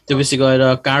 होइन, त्यो पछि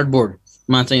गएर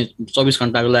कार्डबोर्डमा चाहिँ 24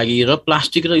 घण्टाको लागि र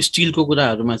प्लास्टिक र स्टिलको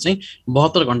कुराहरूमा चाहिँ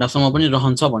 72 घण्टासम्म पनि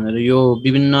रहन्छ भनेर यो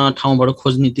विभिन्न ठाउँबाट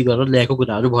खोज नीति गरेर ल्याएको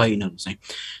कुराहरू भयो यिनीहरू चाहिँ।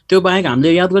 त्यो बाहेक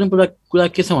हामीले याद गर्ने कुरा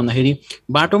के छ भन्दाखेरि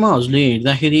बाटोमा हजुरले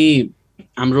हिँड्दाखेरि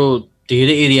हाम्रो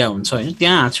धेरै एरिया हुन्छ, होइन,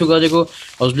 त्यहाँ हाच्छिउँ गरेको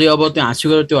हजुरले अब त्यो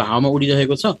हाच्छिउँ गरेर त्यो हावामा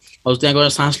उडिरहेको छ, हजुर त्यहाँ गएर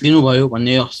सास लिनुभयो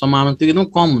भन्ने सम्भावना त्यो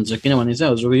एकदम कम हुन्छ। किनभने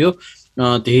चाहिँ हजुरको यो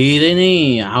धेरै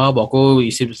नै हावा भएको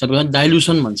हिसाबले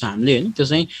डाइल्युसन भन्छ हामीले, होइन, त्यो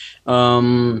चाहिँ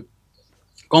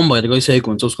कम भएर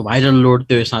गइसकेको हुन्छ उसको भाइरल लोड।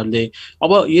 त्यो हिसाबले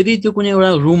अब यदि त्यो कुनै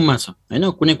एउटा रुममा छ,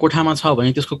 होइन, कुनै कोठामा छ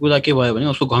भने त्यसको कुरा के भयो भने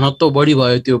उसको घनत्व बढी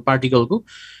भयो त्यो पार्टिकलको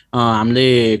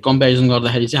हामीले कम्पेरिजन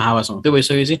गर्दाखेरि चाहिँ हावासँग। त्यो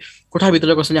भइसकेपछि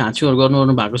कोठाभित्र कसैले हाच्छिउहरू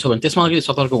गर्नु भएको छ भने त्यसमा अलिकति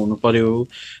सतर्क हुनु पर्यो।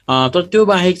 तर त्यो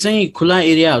बाहेक चाहिँ खुला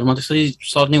एरियाहरूमा त्यसरी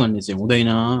सर्ने भन्ने चाहिँ हुँदैन,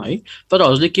 है। तर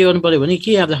हजुरले के गर्नु पर्यो भने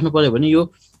के याद राख्नु पर्यो भने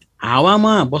यो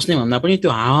हावामा बस्ने भन्दा पनि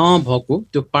त्यो हावामा भएको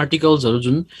त्यो पार्टिकल्सहरू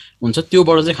जुन हुन्छ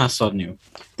त्योबाट चाहिँ खास सर्ने हो।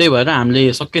 त्यही भएर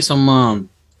हामीले सकेसम्म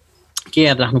के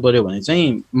याद राख्नु पर्यो भने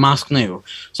चाहिँ मास्क नै हो।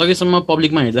 सकेसम्म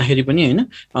पब्लिकमा हिँड्दाखेरि पनि, होइन,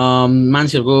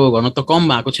 मान्छेहरूको घनत्व कम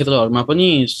भएको क्षेत्रहरूमा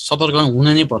पनि सतर्क हुन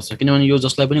नै पर्छ। किनभने यो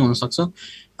जसलाई पनि हुनसक्छ,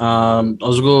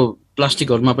 हजुरको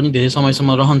प्लास्टिकहरूमा पनि धेरै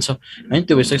समयसम्म रहन्छ, होइन।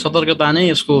 त्यो भइसक्यो सतर्कता नै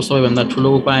यसको सबैभन्दा ठुलो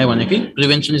उपाय भनेकै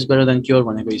prevention is better than cure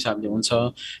भनेको हिसाबले हुन्छ।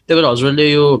 त्यही भएर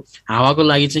हजुरले यो हावाको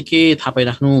लागि चाहिँ के थाहा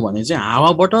पाइराख्नु भने चाहिँ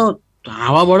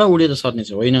हावाबाट उडेर सर्ने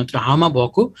चाहिँ होइन, त्यो हावामा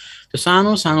भएको त्यो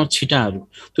सानो छिटाहरू,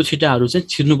 त्यो छिटाहरू चाहिँ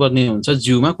छिर्नुपर्ने हुन्छ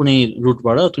जिउमा कुनै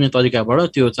रुटबाट कुनै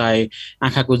तरिकाबाट, त्यो चाहे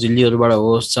आँखाको झिल्लीहरूबाट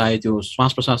होस् चाहे त्यो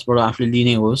श्वास प्रश्वासबाट आफूले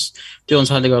लिने होस्, त्यो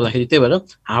अनुसारले गर्दाखेरि। त्यही भएर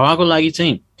हावाको लागि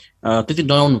चाहिँ त्यति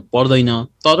डराउनु पर्दैन।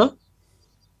 तर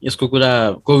यसको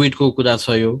कुरा कोभिडको कुरा छ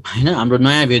यो होइन। हाम्रो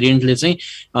नयाँ भेरिएन्टले चाहिँ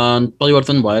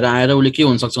परिवर्तन भएर आएर उसले के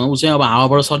हुनसक्छ ऊ चाहिँ अब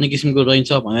हावाबाट सर्ने किसिमको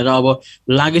रहेछ भनेर अब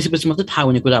लागेपछि मात्रै थाहा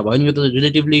हुने कुरा भयो नि। यो त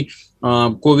रिलेटिभली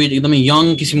कोभिड एकदमै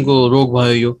यङ किसिमको रोग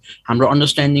भयो यो। हाम्रो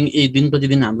अन्डरस्ट्यान्डिङ दिन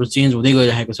प्रतिदिन हाम्रो चेन्ज हुँदै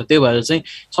गइरहेको छ। त्यही भएर चाहिँ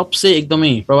सबसे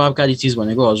एकदमै प्रभावकारी चिज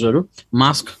भनेको हजुरहरू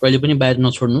मास्क कहिले पनि बाहिर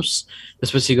नछोड्नुहोस्।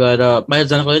 त्यसपछि गएर बाहिर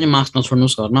जानको लागि मास्क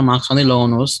नछोड्नुहोस्, घरमा मास्क सधैँ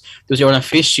लगाउनुहोस्। त्यो चाहिँ एउटा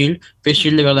फेस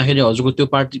सिल्डले गर्दाखेरि हजुरको त्यो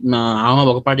हावामा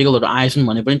भएको पार्टिकलहरू आएछन्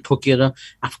भने पनि ठोकिएर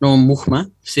आफ्नो मुखमा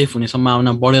सेफ हुने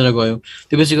सम्भावना बढेर गयो।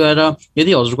 त्यसपछि गएर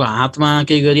यदि हजुरको हातमा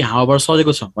केही गरी हावाबाट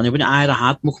सरेको छ भने पनि आएर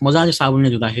हात मुख मजाले साबुनले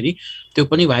धुँदाखेरि त्यो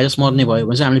पनि भाइरस मर्ने भयो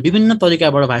भने चाहिँ हामीले विभिन्न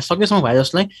तरिकाबाट सकेसम्म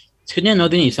भाइरसलाई छिर्नै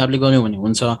नदिने हिसाबले गऱ्यौँ भने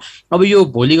हुन्छ। अब यो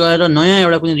भोलि गएर नयाँ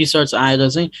एउटा कुनै रिसर्च आएर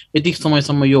चाहिँ यति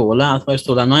समयसम्म यो होला अथवा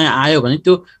यस्तो होला नयाँ आयो भने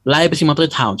त्यो लगाएपछि मात्रै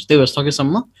थाहा हुन्छ। त्यही भएर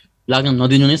सकेसम्म लाग्न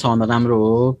नदिनु नै सबभन्दा राम्रो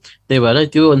हो। त्यही भएर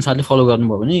त्यो अनुसारले फलो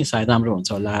गर्नुभयो भने सायद राम्रो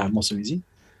हुन्छ होला मौसमीजी।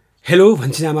 हेलो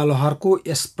भन्छिनामा लहरको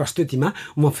यस प्रस्तुतिमा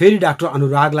म फेरि डाक्टर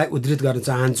अनुरागलाई उद्धृत गर्न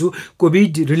चाहन्छु।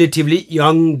 कोभिड रिलेटिभली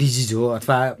यङ डिजिज हो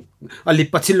अथवा अलि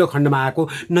पछिल्लो खण्डमा आएको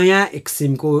नयाँ एक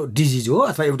किसिमको डिजिज हो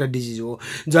अथवा एउटा डिजिज हो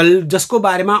जसको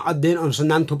बारेमा अध्ययन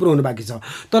अनुसन्धान थुप्रो हुनु बाँकी छ।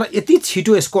 तर यति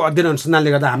छिटो यसको अध्ययन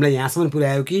अनुसन्धानले गर्दा हामीलाई यहाँसम्म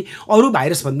पुर्यायो कि अरू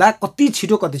भाइरसभन्दा कति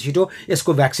छिटो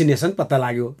यसको भ्याक्सिनेसन पत्ता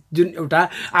लाग्यो, जुन एउटा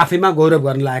आफैमा गौरव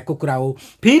गर्न लागेको कुरा हो।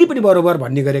 फेरि पनि बरोबर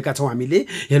भन्ने गरेका छौँ हामीले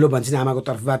हेलो भन्छिनामाको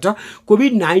तर्फबाट।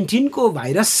 कोभिड-19 को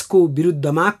भाइरसको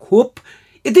विरुद्धमा खोप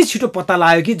यति छिटो पत्ता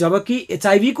लाग्यो कि जबकि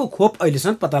HIV को खोप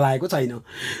अहिलेसम्म पत्ता लागेको छैन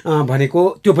भनेको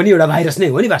त्यो पनि एउटा भाइरस नै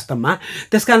हो नि वास्तवमा।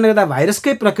 त्यस कारणले गर्दा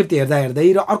भाइरसकै प्रकृति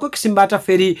हेर्दै र अर्को किसिमबाट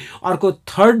फेरि अर्को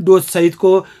थर्ड डोज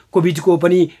सहितको कोभिडको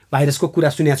पनि भाइरसको कुरा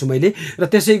सुनेको छु मैले। र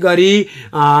त्यसै गरी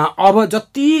अब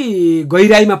जति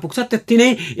गहिराइमा पुग्छ त्यति नै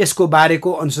यसको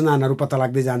बारेको अनुसन्धानहरू पत्ता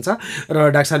लाग्दै जान्छ।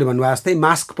 र डाक्टर साहबले भन्नुभयो जस्तै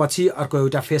मास्क पछि अर्को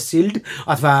एउटा फेस सिल्ड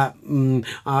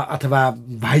अथवा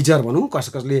भाइजर भनौँ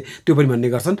कसले त्यो पनि भन्ने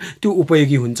गर्छन्, त्यो उपयोगी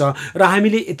हुन्छ। र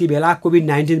हामीले यति बेला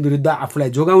कोभिड-19 विरुद्ध आफूलाई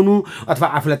जोगाउनु अथवा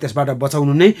आफूलाई त्यसबाट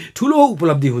बचाउनु नै ठुलो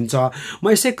उपलब्धि हुन्छ।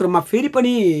 म यसै क्रममा फेरि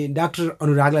पनि डाक्टर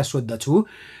अनुरागलाई सोध्दछु,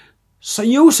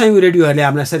 सयौँ रेडियोहरूले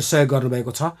हामीलाई यसरी सहयोग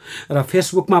गर्नुभएको छ र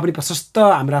फेसबुकमा पनि प्रशस्त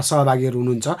हाम्रा सहभागीहरू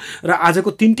हुनुहुन्छ। र आजको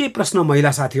तिनटै प्रश्न महिला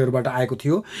साथीहरूबाट आएको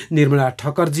थियो, निर्मला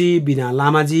ठक्करजी, बिना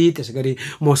लामाजी, त्यसै गरी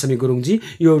मौसमी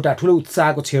गुरुङजी। यो एउटा ठुलो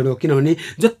उत्साहको छेड हो,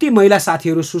 किनभने जति महिला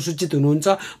साथीहरू सुसूचित हुनुहुन्छ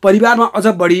परिवारमा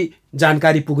अझ बढी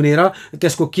जानकारी पुग्ने र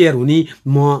त्यसको केयर हुने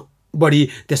म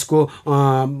बढी त्यसको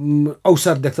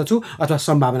अवसर देख्दछु अथवा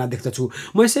सम्भावना देख्दछु।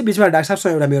 म यसै बिचमा डाक्टर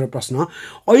साहबसँग एउटा मेरो प्रश्न,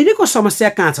 अहिलेको समस्या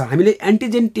कहाँ छ? हामीले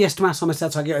एन्टिजेन टेस्टमा समस्या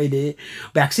छ कि अहिले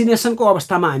भ्याक्सिनेसनको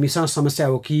अवस्थामा हामीसँग समस्या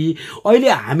हो कि अहिले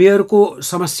हामीहरूको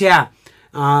समस्या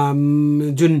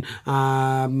जुन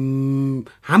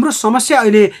हाम्रो समस्या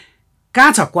अहिले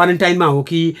कहाँ छ? क्वारेन्टाइनमा हो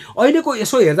कि अहिलेको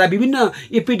यसो हेर्दा विभिन्न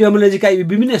एपिडेमियोलोजीका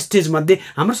विभिन्न स्टेजमध्ये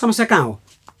हाम्रो समस्या कहाँ हो?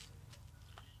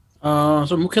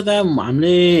 सो मुख्यतया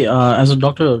हामीले एज अ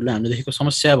डक्टरहरूले हामीले देखेको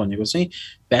समस्या भनेको चाहिँ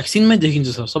भ्याक्सिनमै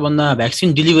देखिन्छ। सबभन्दा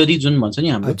भ्याक्सिन डेलिभरी जुन भन्छ नि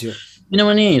हाम्रो,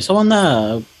 किनभने सबभन्दा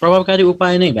प्रभावकारी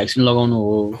उपाय नै भ्याक्सिन लगाउनु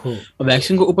हो।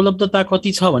 भ्याक्सिनको उपलब्धता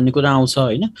कति छ भन्ने कुरा आउँछ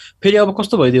होइन। फेरि अब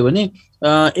कस्तो भइदियो भने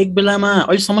एक बेलामा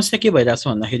अहिले समस्या के भइरहेछ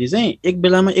भन्दाखेरि चाहिँ एक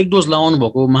बेलामा एक डोज लगाउनु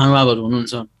भएको महानुभावहरू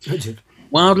हुनुहुन्छ,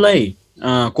 उहाँहरूलाई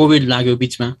कोभिड लाग्यो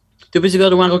बिचमा, त्यसपछि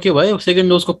गएर उहाँको के भयो सेकेन्ड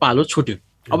डोजको पालो छुट्यो।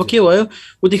 अब के भयो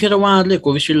उतिखेर उहाँहरूले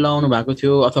कोभिसिल्ड लगाउनु भएको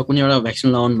थियो अथवा कुनै एउटा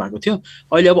भ्याक्सिन लगाउनु भएको थियो,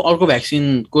 अहिले अब अर्को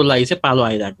भ्याक्सिनको लागि चाहिँ पालो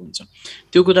आइरहेको हुन्छ।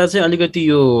 त्यो कुरा चाहिँ अलिकति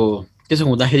यो त्यसो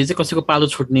हुँदाखेरि चाहिँ कसैको पालो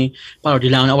छुट्ने, पालो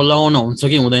ढिला हुने, अब लगाउन हुन्छ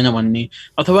कि हुँदैन भन्ने,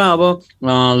 अथवा अब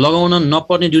लगाउन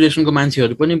नपर्ने ड्युरेसनको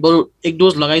मान्छेहरू पनि बरु एक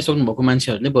डोज लगाइसक्नु भएको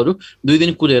मान्छेहरूले बरु 2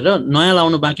 दिन कुरेर नयाँ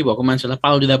लगाउनु बाँकी भएको मान्छेलाई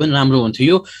पालो दिँदा पनि राम्रो हुन्थ्यो।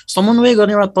 यो समन्वय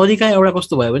गर्ने एउटा तरिका एउटा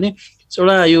कस्तो भयो भने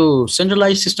एउटा यो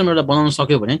सेन्ट्रलाइज सिस्टम एउटा बनाउन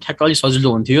सक्यो भने ठ्याक्क अलिक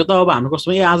सजिलो हुन्थ्यो। यो त अब हाम्रो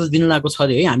कस्तो आज दिन लागेको छ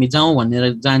अरे है हामी जाउँ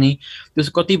भनेर जाने,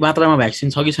 त्यो कति मात्रामा भ्याक्सिन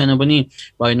छ कि छैन पनि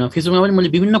भएन। फेसबुकमा पनि मैले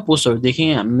विभिन्न पोस्टहरू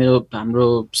देखेँ, हाम्रो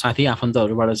साथी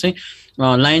आफन्तहरूबाट चाहिँ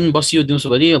लाइन बसियो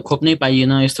दिउँसोभरि खोप्नै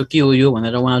पाइएन, यस्तो के हो यो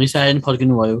भनेर उहाँ रिसाएर नि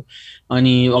फर्किनु भयो।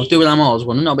 अनि अब त्यो बेलामा हजुर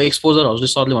भनौँ न अब एक्सपोजर हजुरले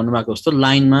सरले भन्नुभएको जस्तो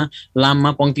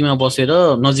लाममा पङ्क्तिमा बसेर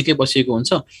नजिकै बसिएको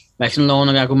हुन्छ, भ्याक्सिन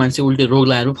लगाउन गएको मान्छे उल्टे रोग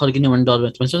लगाएर फर्किने भन्ने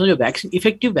डर भन्छ। यो भ्याक्सिन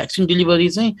इफेक्टिभ भ्याक्सिन डेलिभरी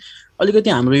चाहिँ अलिकति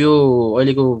हाम्रो यो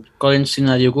अहिलेको करेन्ट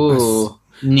सिनारियोको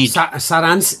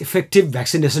सारांश इफेक्टिभ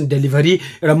भ्याक्सिनेसन डेलिभरी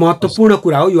एउटा महत्त्वपूर्ण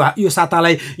कुरा हो। यो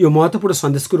सातालाई यो महत्त्वपूर्ण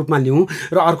सन्देशको रूपमा लिउँ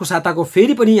र अर्को साताको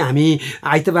फेरि पनि हामी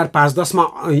आइतबार 5:10मा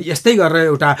यस्तै गरेर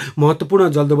एउटा महत्त्वपूर्ण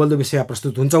जल्दोबल्दो विषय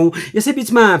प्रस्तुत हुन्छौँ। यसै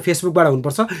बिचमा फेसबुकबाट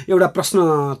हुनुपर्छ एउटा प्रश्न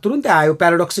तुरुन्तै आयो,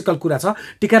 प्याराडोक्सिकल कुरा छ।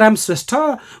 टिकाराम श्रेष्ठ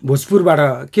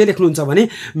भोजपुरबाट के लेख्नुहुन्छ भने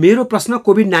मेरो प्रश्न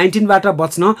कोभिड-19बाट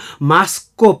बच्न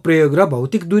मास्कको प्रयोग र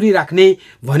भौतिक दूरी राख्ने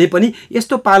भने पनि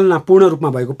यस्तो पालना पूर्ण रूपमा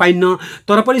भएको पाइन्न,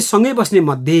 तर पनि सँगै बस्ने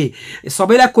मध्ये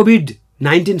सबैलाई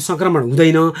कोभिड-19 सङ्क्रमण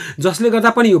हुँदैन, जसले गर्दा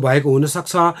पनि यो भएको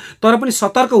हुनसक्छ, तर पनि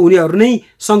सतर्क हुनेहरू नै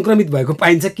सङ्क्रमित भएको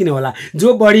पाइन्छ। किन होला?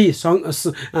 जो बढी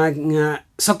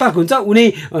सतर्क हुन्छ उनै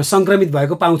सङ्क्रमित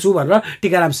भएको पाउँछु भनेर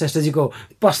टिकाराम श्रेष्ठजीको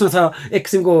प्रश्न छ। एक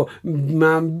किसिमको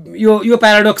यो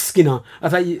प्याराडोक्स किन?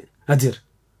 अथवा हजुर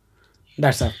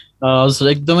डाक्टर साहब। हजुर,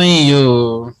 एकदमै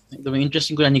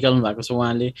इन्ट्रेस्टिङ कुरा निकाल्नु भएको छ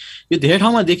उहाँले। यो धेरै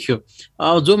ठाउँमा देखियो,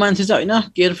 जो मान्छे चाहिँ होइन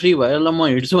केयर फ्री भएर ल म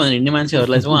हिँड्छु भनेर हिँड्ने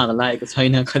मान्छेहरूलाई चाहिँ उहाँहरूलाई लागेको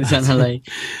छैन कतिजनालाई।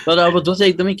 तर अब जो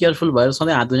चाहिँ एकदमै केयरफुल भएर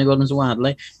सधैँ हात धुने गर्नु चाहिँ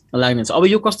उहाँहरूलाई लाग्ने छ। अब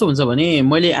यो कस्तो हुन्छ भने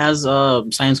मैले एज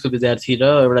साइन्सको विद्यार्थी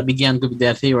र एउटा विज्ञानको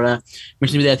विद्यार्थी, एउटा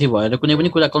मेडिसिन विद्यार्थी भएर कुनै पनि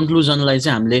कुरा कन्क्लुजनलाई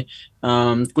चाहिँ हामीले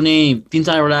कुनै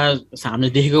 3-4वटा हामीले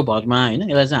देखेको भरमा होइन,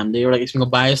 यसलाई चाहिँ हामीले एउटा किसिमको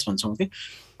बायस भन्छौँ कि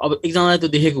अब एकजनालाई त्यो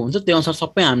देखेको हुन्छ, त्यो अनुसार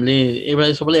सबै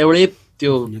हामीले सबैलाई एउटै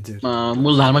त्यो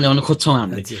मूलधारमा ल्याउन खोज्छौँ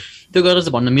हामीले। त्यो गरेर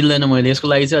चाहिँ भन्न मिल्दैन। मैले यसको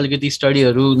लागि चाहिँ अलिकति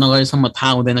स्टडीहरू नगरेसम्म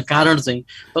थाहा हुँदैन कारण चाहिँ।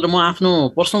 तर म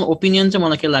आफ्नो पर्सनल ओपिनियन चाहिँ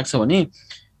मलाई के लाग्छ भने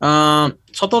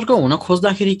सतर्क हुन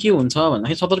खोज्दाखेरि के हुन्छ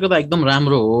भन्दाखेरि सतर्कता एकदम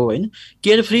राम्रो हो होइन।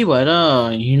 केयर फ्री भएर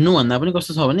हिँड्नु भन्दा पनि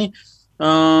कस्तो छ भने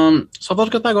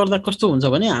सतर्कता गर्दा कस्तो हुन्छ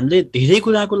भने हामीले धेरै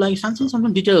कुराको लागि सानो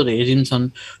डिटेलहरू हेरिन्छन्।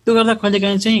 त्यो गर्दा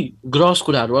कहिलेकाहीँ चाहिँ ग्रस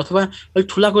कुराहरू अथवा अलिक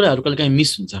ठुला कुराहरू कहिलेकाहीँ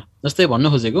मिस हुन्छ। जस्तै भन्न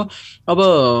खोजेको, अब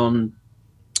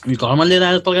घरमा लिएर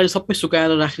आएर तरकारी सबै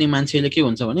सुकाएर राख्ने मान्छेले के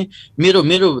हुन्छ भने मेरो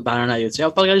धारणा यो चाहिँ,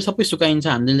 अब तरकारी सबै सुकाइन्छ,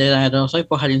 हामीले लिएर आएर सबै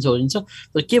पखालिन्छ ओरिन्छ,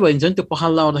 तर के भइन्छ भने त्यो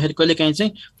पखाल्दा ओर्दाखेरि कहिलेकाहीँ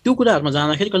चाहिँ त्यो कुराहरूमा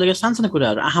जाँदाखेरि कहिलेकाहीँ सानो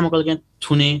कुराहरू आँखामा कहिलेकाहीँ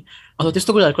छुने अथवा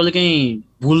त्यस्तो कुराहरू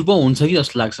कहिलेकाहीँ भुल पो हुन्छ कि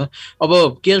जस्तो लाग्छ। अब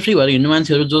केयर फ्री भएर हिँड्ने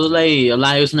मान्छेहरू जसलाई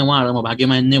लागेको छैन उहाँहरूलाई म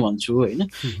भाग्यमान नै भन्छु होइन।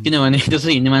 किनभने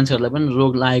त्यसरी हिँड्ने मान्छेहरूलाई पनि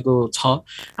रोग लागेको छ।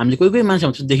 हामीले कोही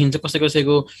मान्छेहरू देखिन्छ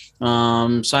कसैको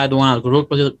सायद उहाँहरूको रोग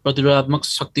प्रतिरोधात्मक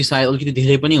शक्ति सायद अलिकति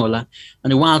धेरै पनि होला।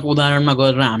 अनि उहाँको उदाहरणमा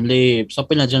गरेर हामीले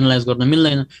सबैलाई जेनरलाइज गर्न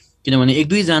मिल्दैन, किनभने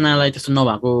 1-2जनालाई त्यस्तो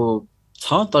नभएको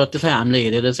छ। तर त्यसलाई हामीले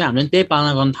हेरेर चाहिँ हामीले त्यही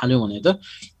पालना गर्न थाल्यौँ भने त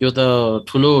यो त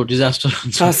ठुलो डिजास्टर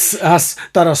हुन्छ।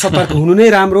 तर सतर्क हुनु नै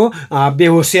राम्रो,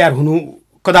 बेहोसियार हुनु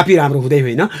कदापि राम्रो हुँदै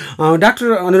होइन।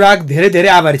 डाक्टर अनुराग धेरै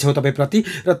आभारी छौँ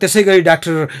तपाईँप्रति, र त्यसै गरी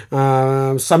डाक्टर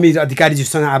समीर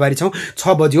अधिकारीज्यूसँग आभारी छौँ।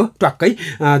 6 बज्यो टक्कै,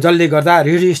 जसले गर्दा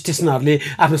रेडियो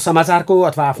स्टेसनहरूले आफ्नो समाचारको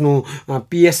अथवा आफ्नो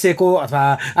पिएसएको अथवा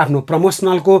आफ्नो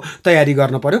प्रमोसनलको तयारी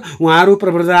गर्न पर्यो। उहाँहरू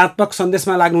प्रवर्धनात्मक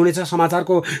सन्देशमा लाग्नुहुनेछ,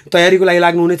 समाचारको तयारीको लागि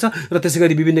लाग्नुहुनेछ, र त्यसै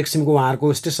गरी विभिन्न किसिमको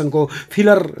उहाँहरूको स्टेसनको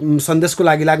फिलर सन्देशको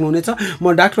लागि लाग्नुहुनेछ।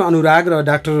 म डाक्टर अनुराग र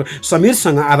डाक्टर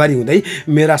समीरसँग आभारी हुँदै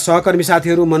मेरा सहकर्मी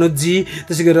साथीहरू मनोजजी,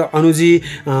 त्यसै गरी अनुजी,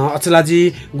 अचलाजी,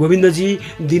 गोविन्दजी,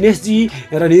 दिनेशजी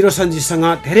र निरोशनजीसँग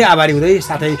धेरै आभारी हुँदै,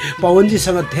 साथै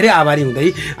पवनजीसँग धेरै आभारी हुँदै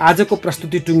आजको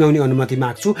प्रस्तुति टुङ्गाउने अनुमति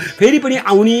माग्छु। फेरि पनि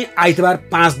आउने आइतबार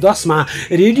 5-10मा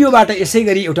रेडियोबाट यसै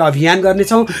गरी एउटा अभियान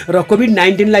गर्नेछौँ र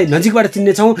कोभिड-19लाई नजिकबाट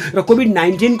चिन्नेछौँ र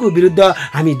कोभिड-19को विरुद्ध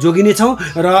हामी जोगिनेछौँ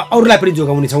र अरूलाई पनि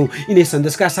जोगाउनेछौँ। यिनै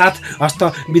सन्देशका साथ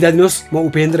हस्त बिदा दिनुहोस्।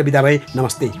 म उपेन्द्र बिदा भए,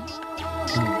 नमस्ते।